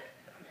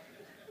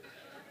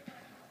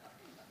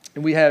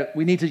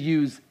need to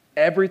use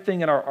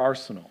everything in our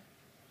arsenal: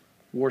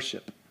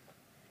 worship,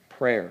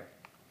 prayer,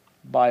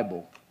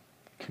 Bible,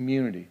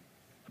 community,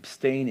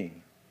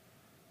 abstaining,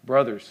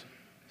 brothers,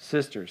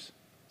 sisters,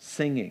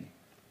 singing,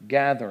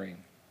 gathering,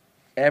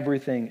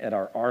 everything at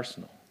our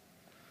arsenal.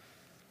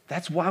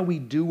 That's why we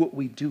do what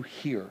we do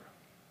here.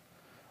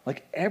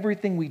 Like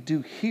everything we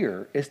do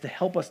here is to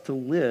help us to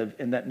live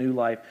in that new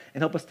life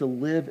and help us to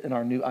live in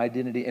our new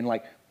identity and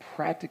like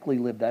practically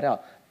live that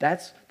out.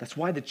 That's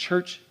why the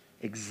church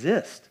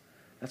exists.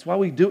 That's why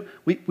we do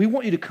it. We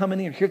want you to come in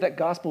here and hear that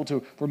gospel,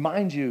 to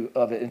remind you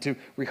of it and to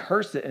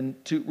rehearse it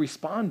and to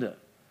respond to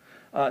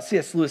it.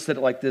 C.S. Lewis said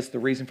it like this, the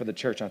reason for the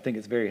church, and I think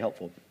it's very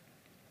helpful.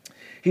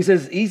 He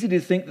says, it's easy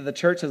to think that the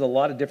church has a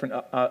lot of different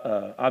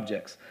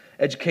objects: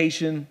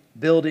 education,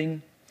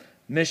 building,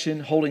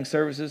 mission, holding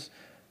services.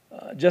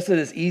 Just as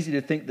it's easy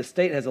to think the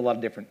state has a lot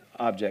of different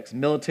objects: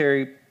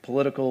 military,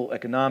 political,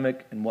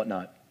 economic, and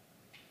whatnot.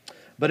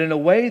 But in a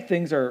way,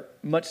 things are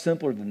much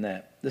simpler than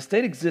that. The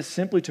state exists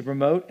simply to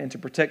promote and to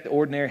protect the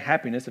ordinary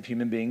happiness of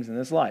human beings in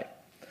this life.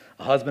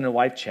 A husband and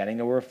wife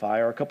chatting over a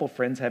fire, a couple of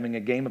friends having a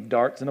game of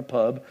darts in a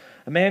pub,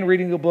 a man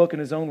reading a book in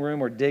his own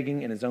room or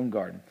digging in his own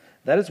garden.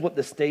 That is what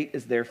the state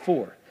is there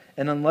for.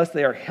 And unless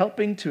they are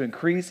helping to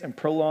increase and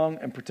prolong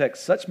and protect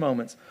such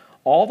moments,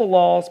 all the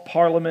laws,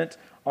 parliament,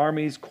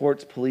 armies,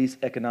 courts, police,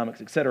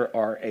 economics, etc.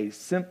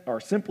 are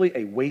simply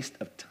a waste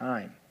of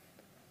time.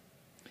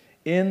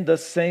 In the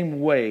same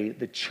way,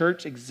 the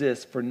church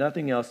exists for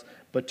nothing else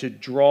but to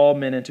draw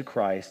men into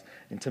Christ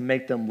and to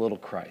make them little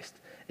Christ.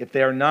 If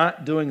they are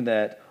not doing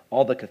that,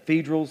 all the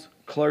cathedrals,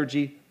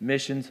 clergy,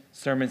 missions,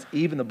 sermons,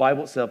 even the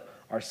Bible itself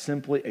are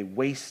simply a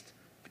waste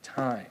of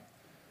time.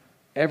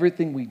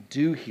 Everything we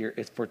do here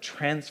is for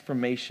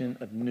transformation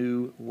of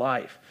new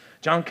life.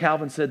 John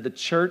Calvin said the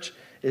church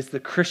is the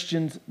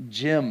Christian's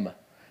gym.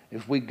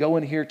 If we go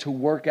in here to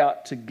work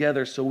out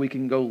together so we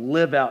can go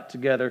live out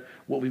together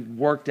what we've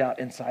worked out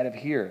inside of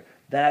here.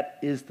 That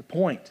is the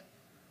point.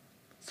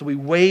 So we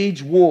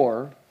wage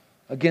war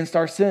against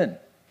our sin.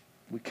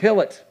 We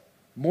kill it.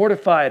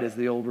 Mortify it, as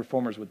the old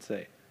reformers would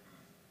say.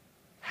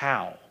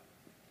 How?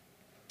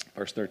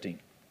 Verse 13.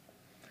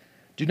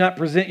 Do not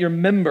present your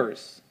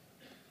members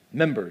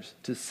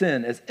to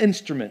sin as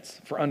instruments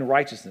for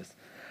unrighteousness,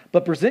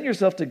 but present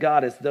yourself to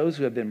God as those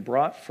who have been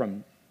brought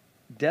from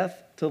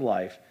death to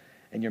life,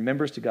 and your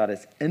members to God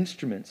as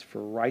instruments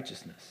for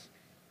righteousness.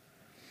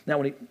 Now,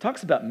 when he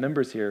talks about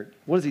members here,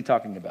 what is he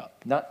talking about?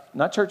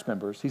 Not church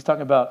members. He's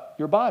talking about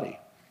your body.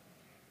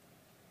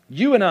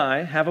 You and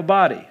I have a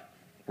body,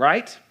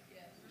 right?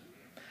 Yes.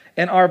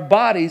 And our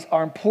bodies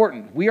are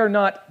important. We are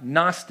not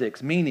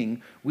Gnostics,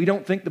 meaning we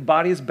don't think the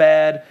body is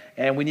bad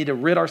and we need to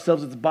rid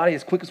ourselves of the body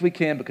as quick as we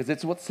can because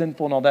it's what's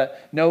sinful and all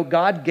that. No,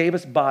 God gave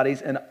us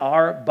bodies, and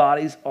our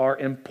bodies are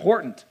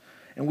important.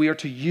 And we are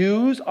to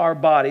use our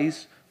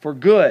bodies for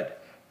good.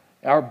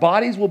 Our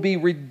bodies will be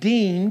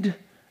redeemed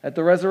at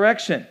the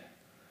resurrection.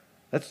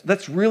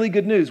 That's really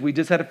good news. We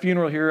just had a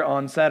funeral here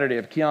on Saturday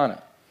of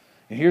Kiana.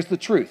 And here's the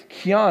truth.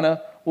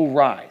 Kiana will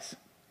rise.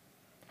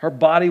 Her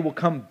body will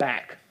come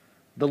back.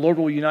 The Lord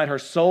will unite her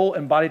soul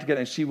and body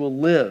together, and she will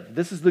live.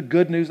 This is the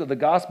good news of the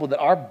gospel, that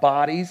our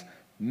bodies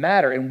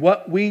matter. And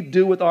what we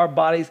do with our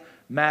bodies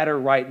matter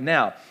right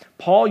now.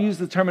 Paul used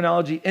the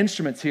terminology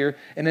instruments here,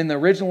 and in the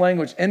original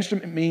language,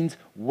 instrument means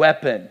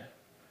weapon.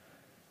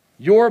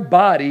 Your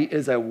body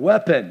is a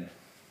weapon.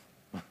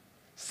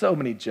 So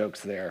many jokes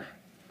there.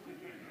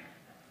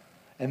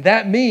 And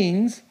that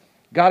means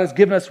God has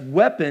given us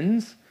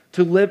weapons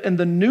to live in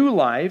the new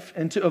life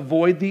and to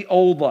avoid the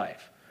old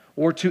life,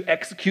 or to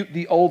execute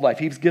the old life.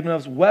 He's given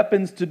us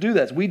weapons to do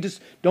this. We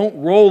just don't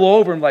roll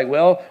over and like,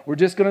 well, we're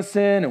just going to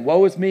sin and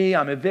woe is me,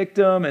 I'm a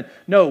victim. And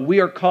no,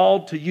 we are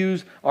called to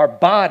use our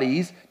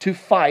bodies to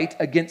fight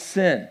against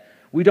sin.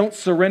 We don't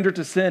surrender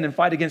to sin and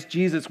fight against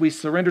Jesus. We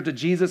surrender to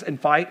Jesus and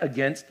fight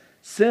against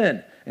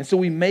sin. And so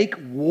we make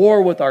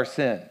war with our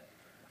sin.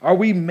 Are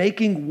we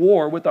making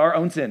war with our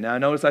own sin? Now,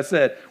 notice I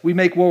said we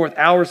make war with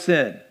our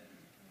sin.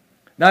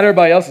 Not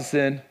everybody else's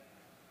sin.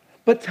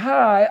 But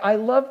Ty, I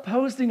love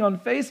posting on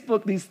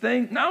Facebook these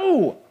things.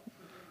 No,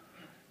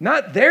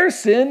 not their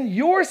sin,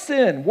 your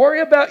sin.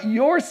 Worry about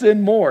your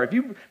sin more.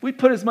 If we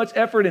put as much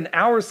effort in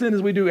our sin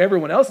as we do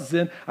everyone else's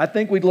sin, I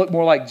think we'd look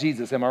more like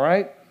Jesus. Am I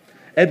right?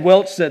 Ed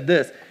Welch said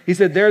this. He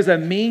said, there's a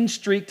mean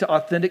streak to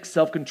authentic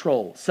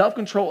self-control.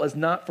 Self-control is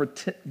not for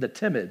the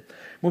timid.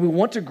 When we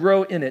want to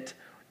grow in it,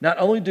 not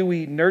only do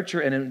we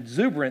nurture an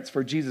exuberance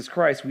for Jesus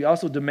Christ, we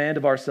also demand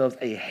of ourselves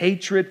a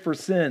hatred for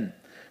sin.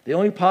 The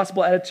only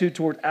possible attitude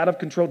toward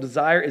out-of-control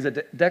desire is a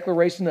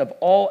declaration of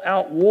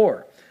all-out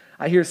war.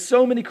 I hear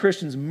so many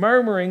Christians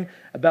murmuring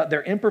about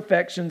their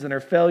imperfections and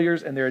their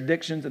failures and their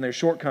addictions and their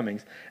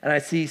shortcomings, and I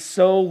see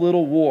so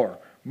little war.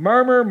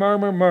 Murmur,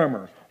 murmur,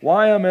 murmur.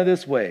 Why am I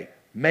this way?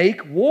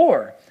 Make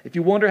war. If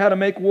you wonder how to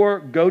make war,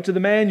 go to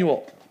the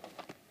manual.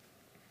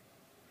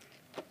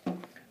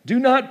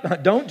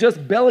 Don't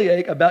just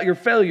bellyache about your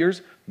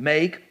failures.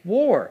 Make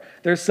war.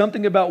 There's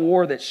something about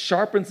war that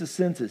sharpens the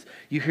senses.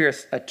 You hear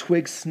a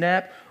twig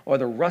snap or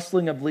the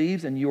rustling of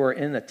leaves and you are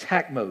in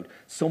attack mode.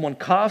 Someone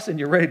coughs and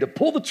you're ready to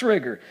pull the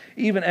trigger.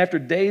 Even after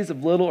days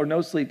of little or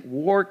no sleep,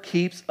 war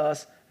keeps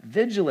us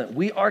vigilant.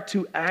 We are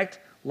to act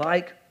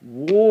like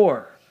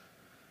war.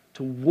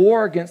 To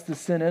war against the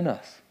sin in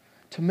us.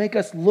 To make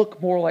us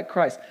look more like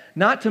Christ.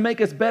 Not to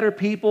make us better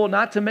people,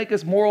 not to make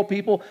us moral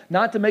people,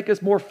 not to make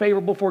us more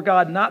favorable for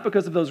God, not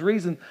because of those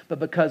reasons, but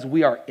because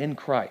we are in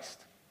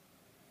Christ.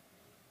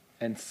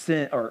 And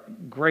sin or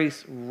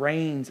grace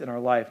reigns in our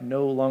life,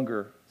 no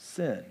longer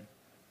sin.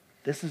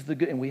 This is the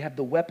good, and we have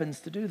the weapons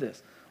to do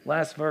this.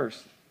 Last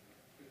verse.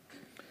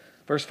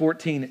 Verse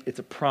 14, it's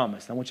a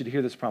promise. I want you to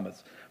hear this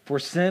promise. For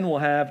sin will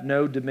have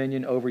no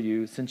dominion over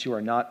you, since you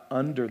are not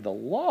under the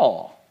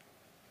law,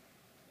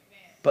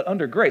 but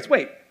under grace.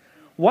 Wait,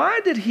 why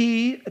did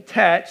he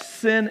attach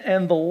sin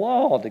and the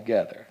law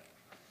together?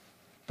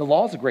 The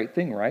law is a great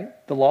thing,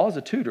 right? The law is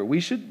a tutor. We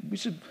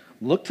should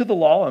look to the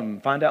law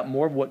and find out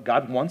more of what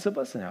God wants of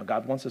us and how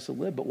God wants us to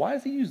live. But why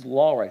does he use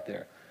law right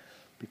there?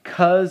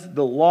 Because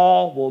the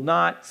law will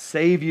not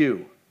save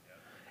you.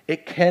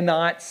 It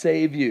cannot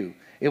save you.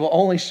 It will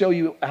only show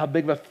you how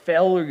big of a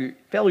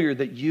failure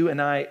that you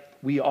and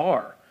we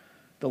are.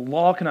 The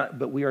law cannot,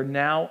 but we are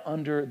now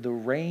under the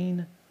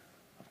reign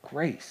of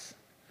grace.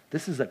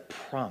 This is a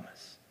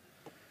promise.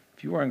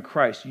 If you are in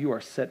Christ, you are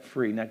set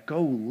free. Now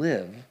go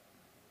live.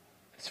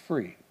 It's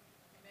free.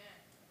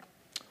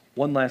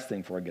 One last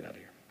thing before I get out of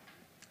here.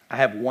 I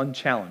have one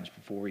challenge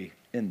before we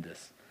end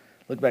this.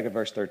 Look back at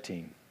verse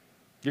 13.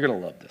 You're going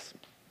to love this.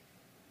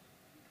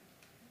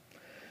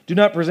 Do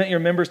not present your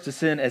members to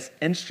sin as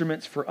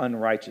instruments for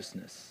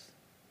unrighteousness.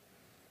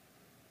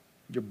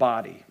 Your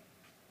body,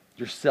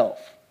 yourself.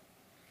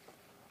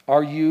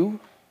 Are you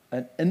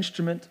an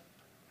instrument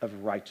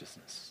of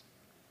righteousness?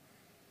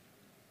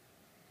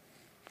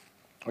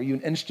 Are you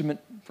an instrument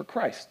for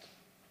Christ?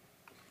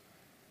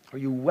 Are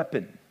you a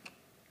weapon?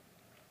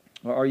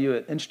 Or are you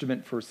an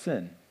instrument for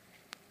sin?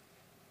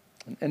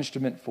 An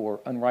instrument for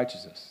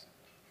unrighteousness?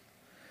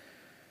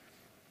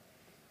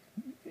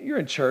 You're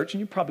in church and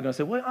you're probably going to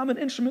say, well, I'm an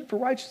instrument for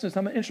righteousness.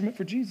 I'm an instrument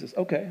for Jesus.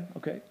 Okay.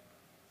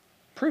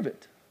 Prove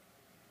it.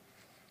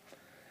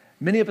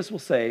 Many of us will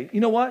say, you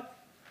know what?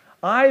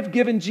 I've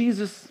given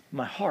Jesus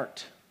my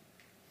heart.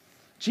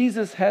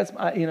 Jesus has,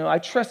 I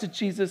trusted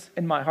Jesus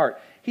in my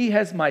heart. He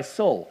has my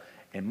soul.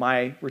 And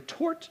my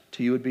retort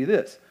to you would be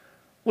this.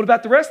 What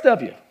about the rest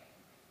of you?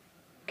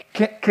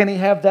 Can he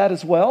have that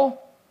as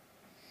well?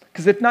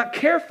 Because if not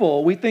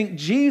careful, we think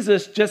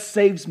Jesus just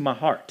saves my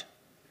heart,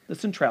 the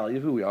centrality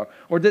of who we are,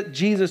 or that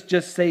Jesus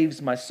just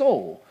saves my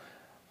soul.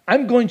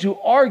 I'm going to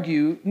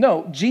argue,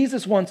 no,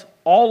 Jesus wants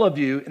all of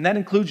you, and that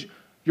includes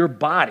your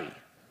body,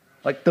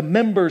 like the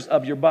members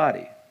of your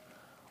body.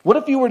 What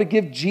if you were to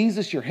give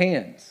Jesus your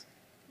hands,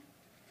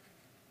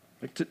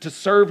 like to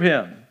serve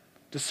him,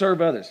 to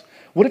serve others?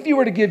 What if you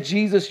were to give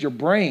Jesus your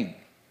brain,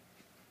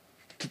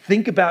 to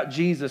think about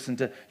Jesus and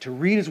to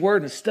read his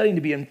word and study and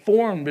to be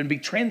informed and be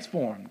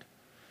transformed?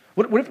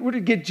 What if we were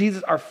to give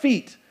Jesus our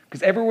feet?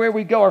 Because everywhere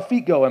we go, our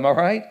feet go, am I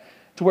right?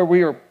 To where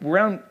we are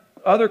around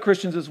other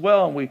Christians as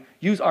well, and we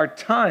use our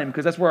time,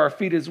 because that's where our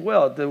feet is as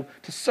well, to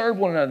serve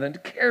one another and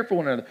to care for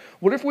one another.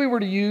 What if we were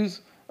to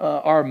use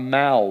our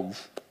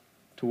mouths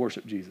to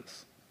worship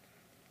Jesus?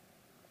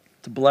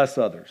 To bless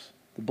others,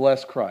 to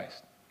bless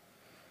Christ.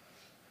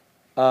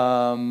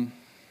 To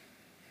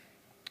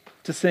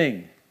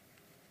sing.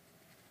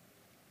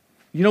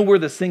 You know we're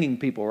the singing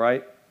people,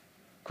 right?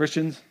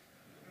 Christians?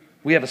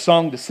 We have a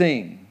song to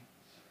sing.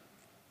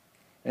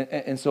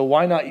 And so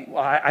why not?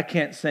 I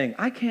can't sing.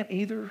 I can't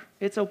either.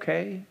 It's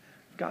okay.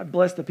 God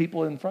bless the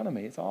people in front of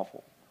me. It's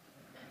awful.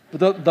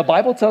 But the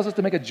Bible tells us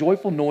to make a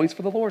joyful noise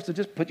for the Lord. So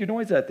just put your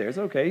noise out there. It's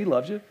okay. He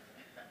loves you.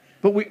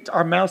 But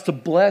our mouths to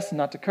bless and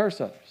not to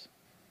curse others.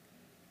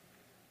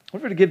 What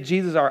if we were to give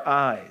Jesus our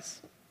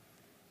eyes?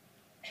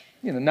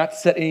 Not to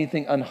set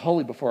anything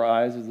unholy before our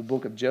eyes, as the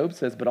book of Job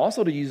says, but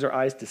also to use our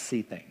eyes to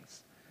see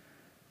things,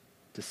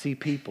 to see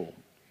people,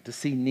 to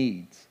see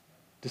needs,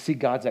 to see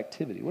God's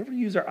activity. What if we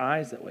use our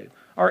eyes that way?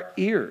 Our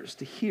ears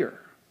to hear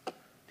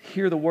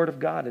the word of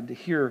God and to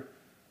hear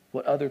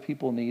what other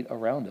people need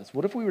around us.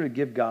 What if we were to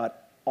give God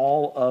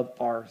all of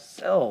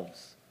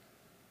ourselves,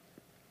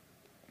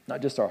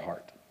 not just our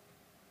heart?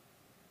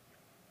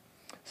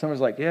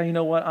 Someone's like, yeah, you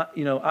know what?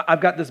 I've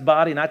got this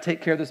body and I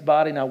take care of this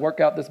body and I work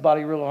out this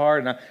body real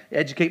hard and I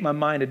educate my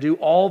mind to do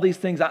all these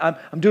things.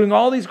 I'm doing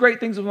all these great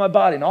things with my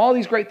body and all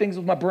these great things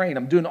with my brain.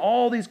 I'm doing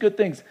all these good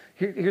things.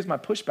 Here's my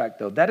pushback,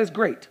 though. That is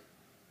great.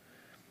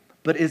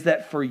 But is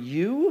that for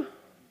you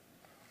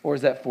or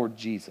is that for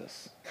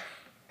Jesus?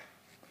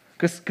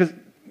 Because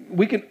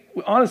we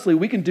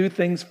can do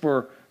things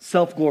for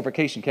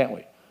self-glorification, can't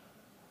we?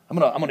 I'm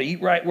gonna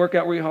eat right, work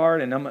out really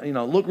hard, and I'm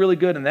look really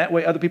good, and that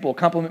way other people will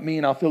compliment me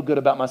and I'll feel good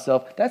about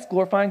myself. That's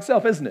glorifying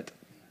self, isn't it?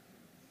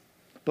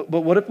 But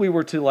what if we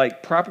were to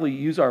properly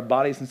use our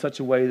bodies in such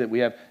a way that we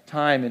have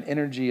time and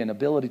energy and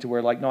ability to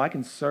where no, I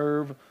can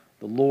serve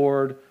the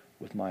Lord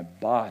with my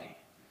body,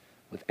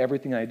 with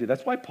everything I do.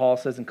 That's why Paul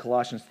says in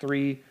Colossians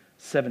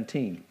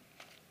 3:17,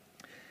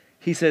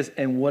 he says,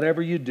 and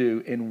whatever you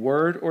do in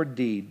word or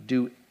deed,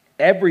 do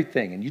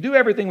everything. And you do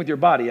everything with your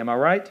body, am I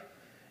right?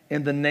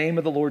 In the name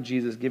of the Lord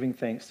Jesus, giving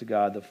thanks to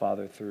God the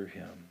Father through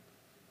him.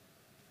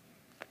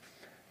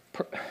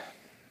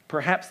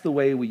 Perhaps the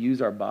way we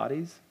use our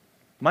bodies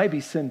might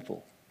be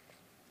sinful.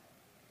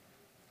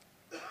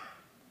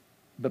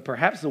 But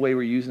perhaps the way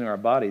we're using our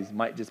bodies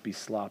might just be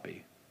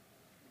sloppy.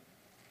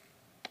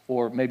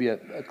 Or maybe,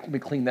 let me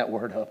clean that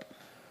word up.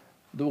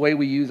 The way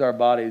we use our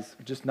bodies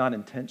are just not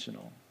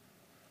intentional.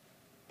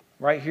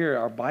 Right here,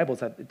 our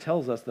Bibles, it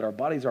tells us that our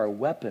bodies are a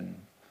weapon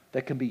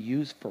that can be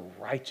used for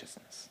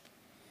righteousness.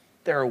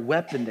 They're a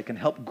weapon that can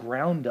help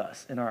ground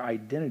us in our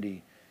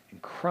identity in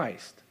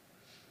Christ.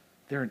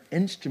 They're an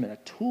instrument, a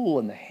tool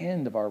in the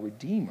hand of our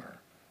Redeemer.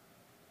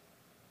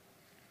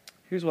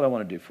 Here's what I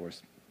want to do for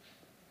us.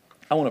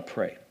 I want to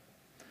pray.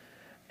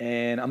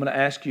 And I'm going to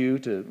ask you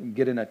to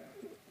get in a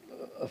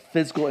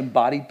physical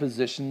embodied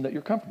position that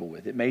you're comfortable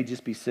with. It may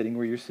just be sitting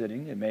where you're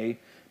sitting. It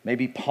may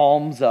be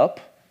palms up,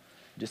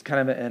 just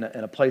kind of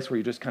in a place where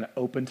you're just kind of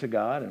open to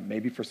God. And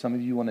maybe for some of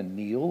you want to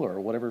kneel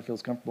or whatever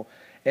feels comfortable.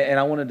 And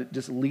I wanted to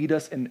just lead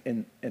us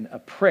in a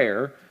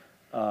prayer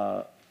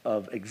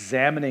of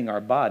examining our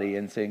body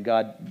and saying,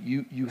 God,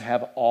 you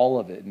have all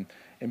of it.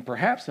 And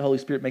perhaps the Holy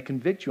Spirit may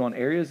convict you on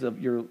areas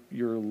of your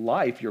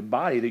life, your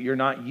body, that you're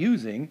not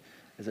using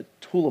as a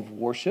tool of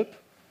worship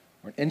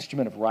or an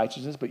instrument of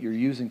righteousness, but you're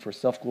using for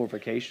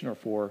self-glorification or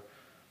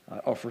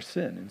for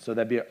sin. And so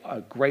that'd be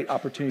a great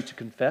opportunity to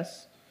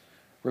confess,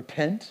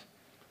 repent,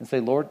 and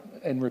say, Lord,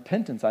 in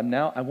repentance, I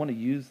want to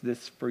use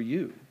this for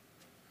you.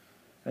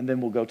 And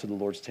then we'll go to the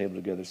Lord's table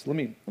together. So let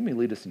me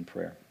lead us in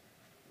prayer.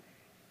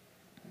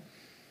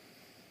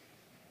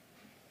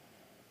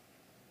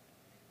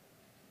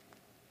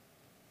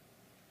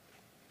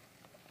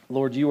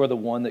 Lord, you are the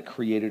one that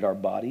created our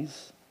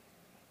bodies,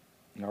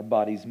 and our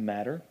bodies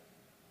matter.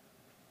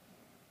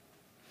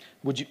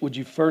 Would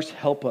you first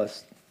help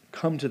us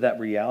come to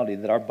that reality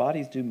that our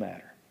bodies do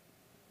matter,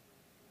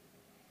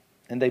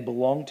 and they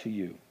belong to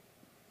you.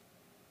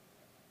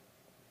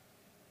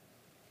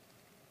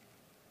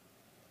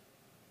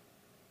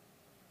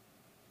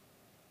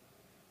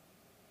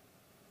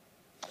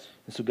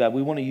 And so, God,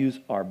 we want to use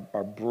our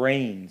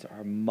brains,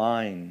 our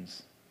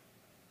minds,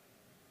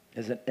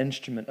 as an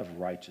instrument of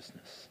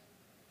righteousness.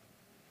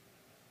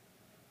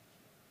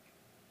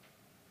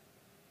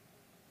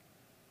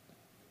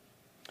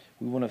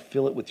 We want to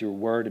fill it with your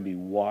word and be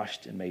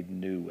washed and made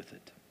new with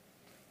it.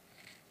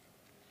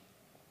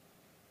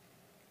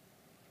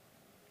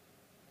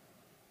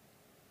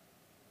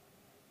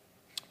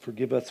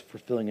 Forgive us for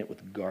filling it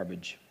with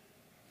garbage.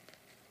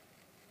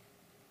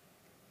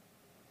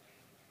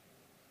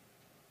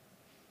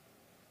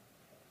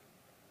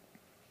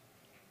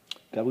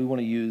 God, we want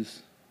to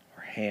use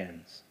our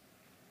hands.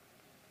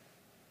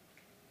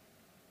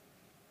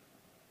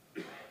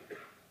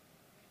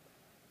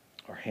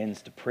 Our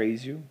hands to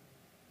praise you.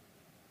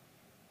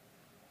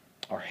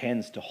 Our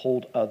hands to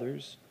hold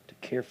others, to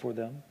care for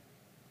them.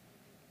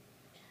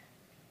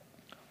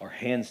 Our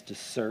hands to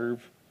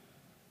serve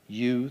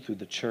you through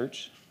the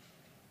church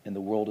and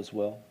the world as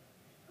well.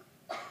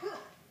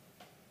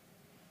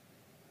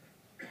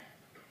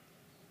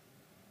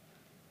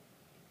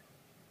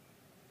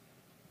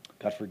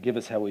 God, forgive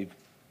us how we've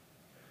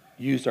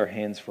used our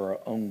hands for our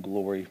own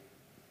glory,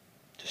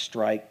 to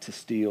strike, to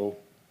steal.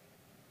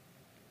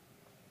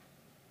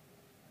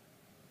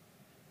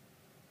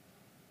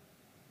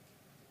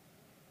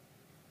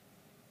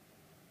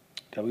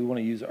 God, we want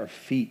to use our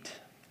feet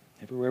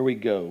everywhere we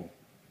go.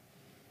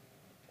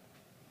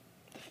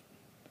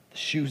 The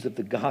shoes of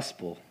the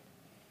gospel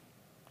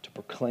to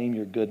proclaim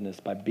your goodness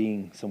by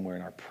being somewhere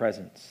in our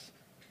presence.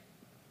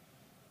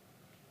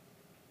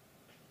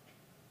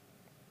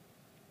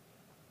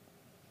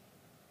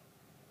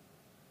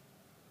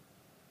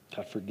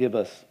 God, forgive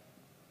us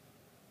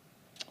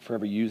for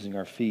ever using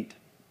our feet,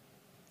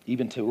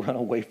 even to run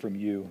away from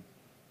you.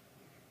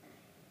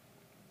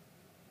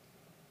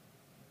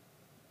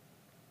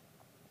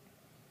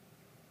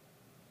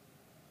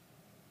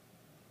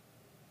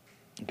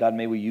 God,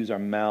 may we use our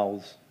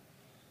mouths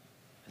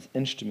as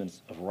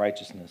instruments of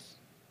righteousness,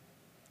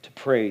 to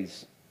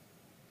praise,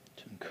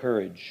 to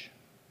encourage,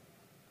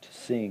 to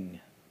sing,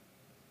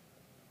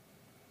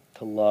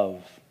 to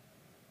love,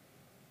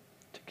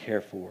 to care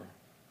for.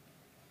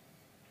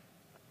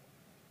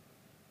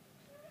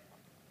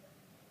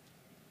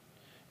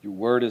 Your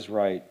word is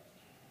right.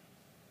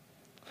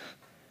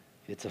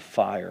 It's a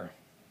fire.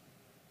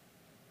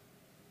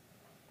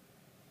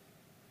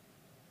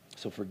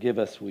 So forgive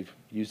us, we've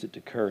used it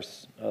to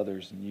curse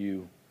others and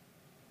you,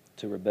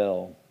 to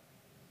rebel,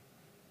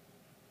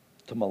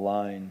 to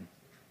malign,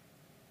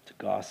 to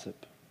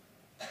gossip,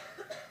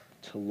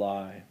 to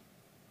lie.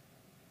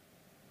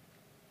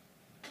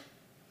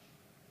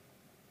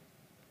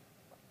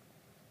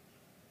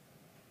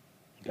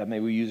 God, may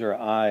we use our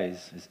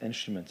eyes as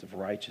instruments of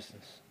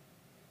righteousness,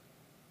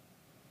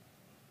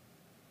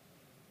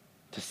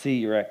 to see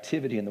your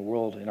activity in the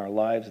world, in our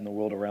lives, in the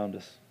world around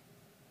us,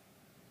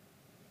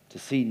 to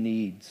see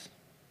needs,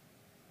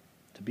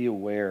 to be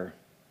aware,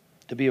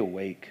 to be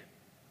awake.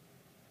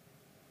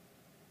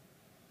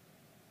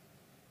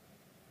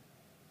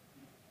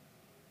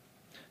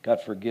 God,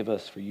 forgive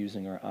us for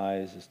using our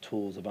eyes as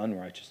tools of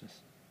unrighteousness,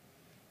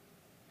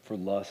 for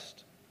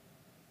lust,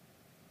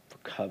 for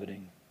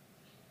coveting.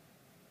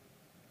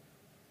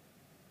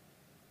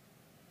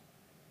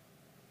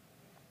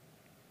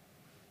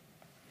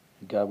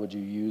 God, would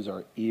you use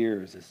our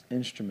ears as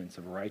instruments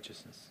of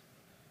righteousness,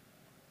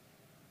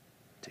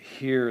 to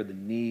hear the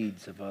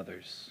needs of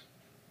others,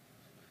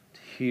 to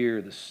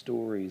hear the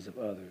stories of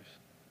others,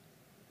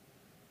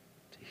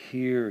 to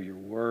hear your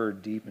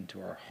word deep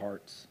into our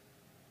hearts.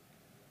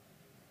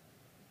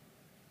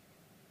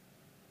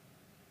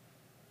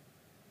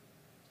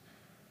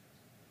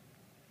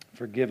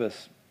 Forgive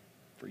us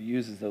for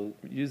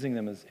using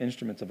them as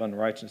instruments of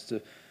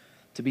unrighteousness,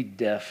 to be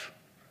deaf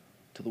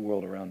to the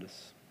world around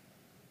us,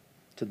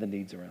 to the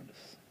needs around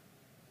us.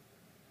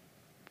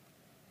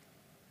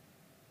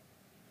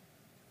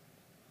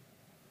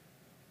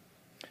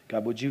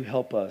 God, would you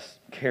help us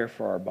care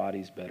for our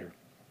bodies better?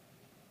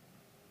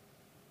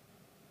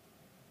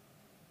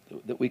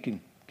 That we can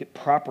get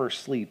proper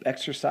sleep,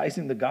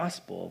 exercising the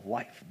gospel of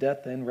life,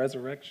 death, and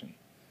resurrection,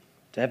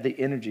 to have the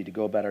energy to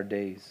go about our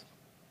days.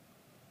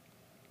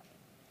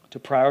 to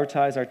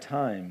prioritize our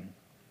time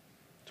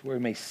to where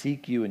we may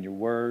seek you in your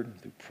word,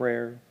 through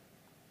prayer.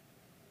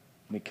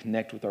 We may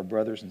connect with our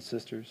brothers and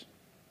sisters.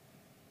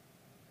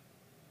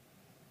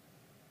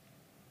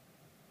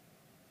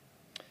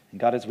 And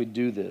God, as we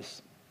do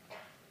this,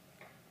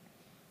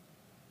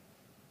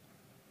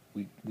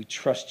 we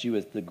trust you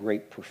as the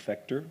great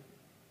perfecter.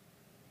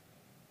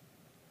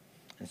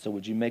 And so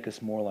would you make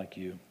us more like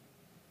you?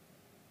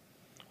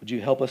 Would you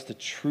help us to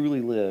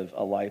truly live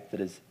a life that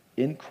is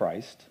in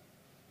Christ,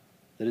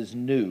 that is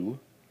new,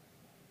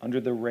 under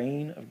the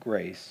reign of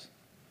grace,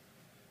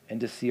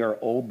 and to see our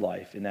old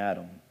life in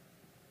Adam,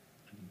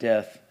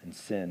 death and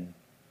sin,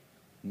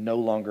 no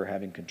longer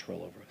having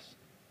control over us.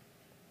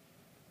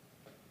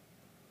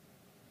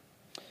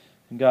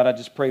 And God, I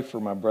just pray for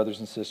my brothers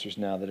and sisters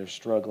now that are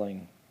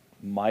struggling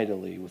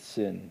mightily with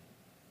sin,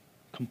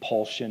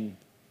 compulsion,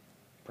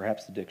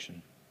 perhaps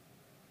addiction.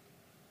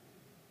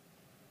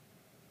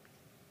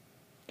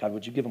 God,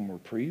 would you give them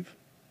reprieve?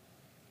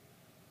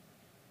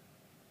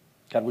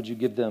 God, would you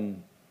give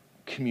them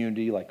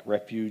community like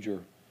Refuge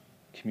or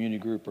community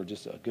group or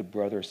just a good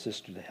brother or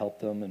sister to help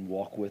them and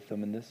walk with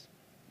them in this?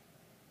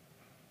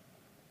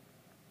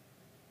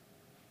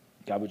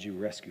 God, would you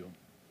rescue them?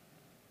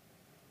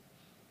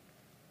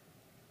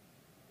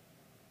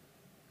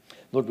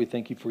 Lord, we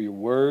thank you for your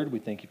word. We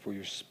thank you for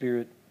your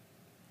spirit.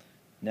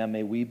 Now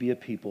may we be a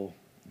people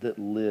that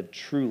live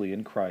truly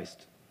in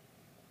Christ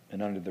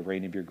and under the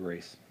reign of your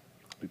grace.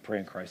 We pray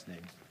in Christ's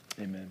name.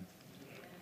 Amen.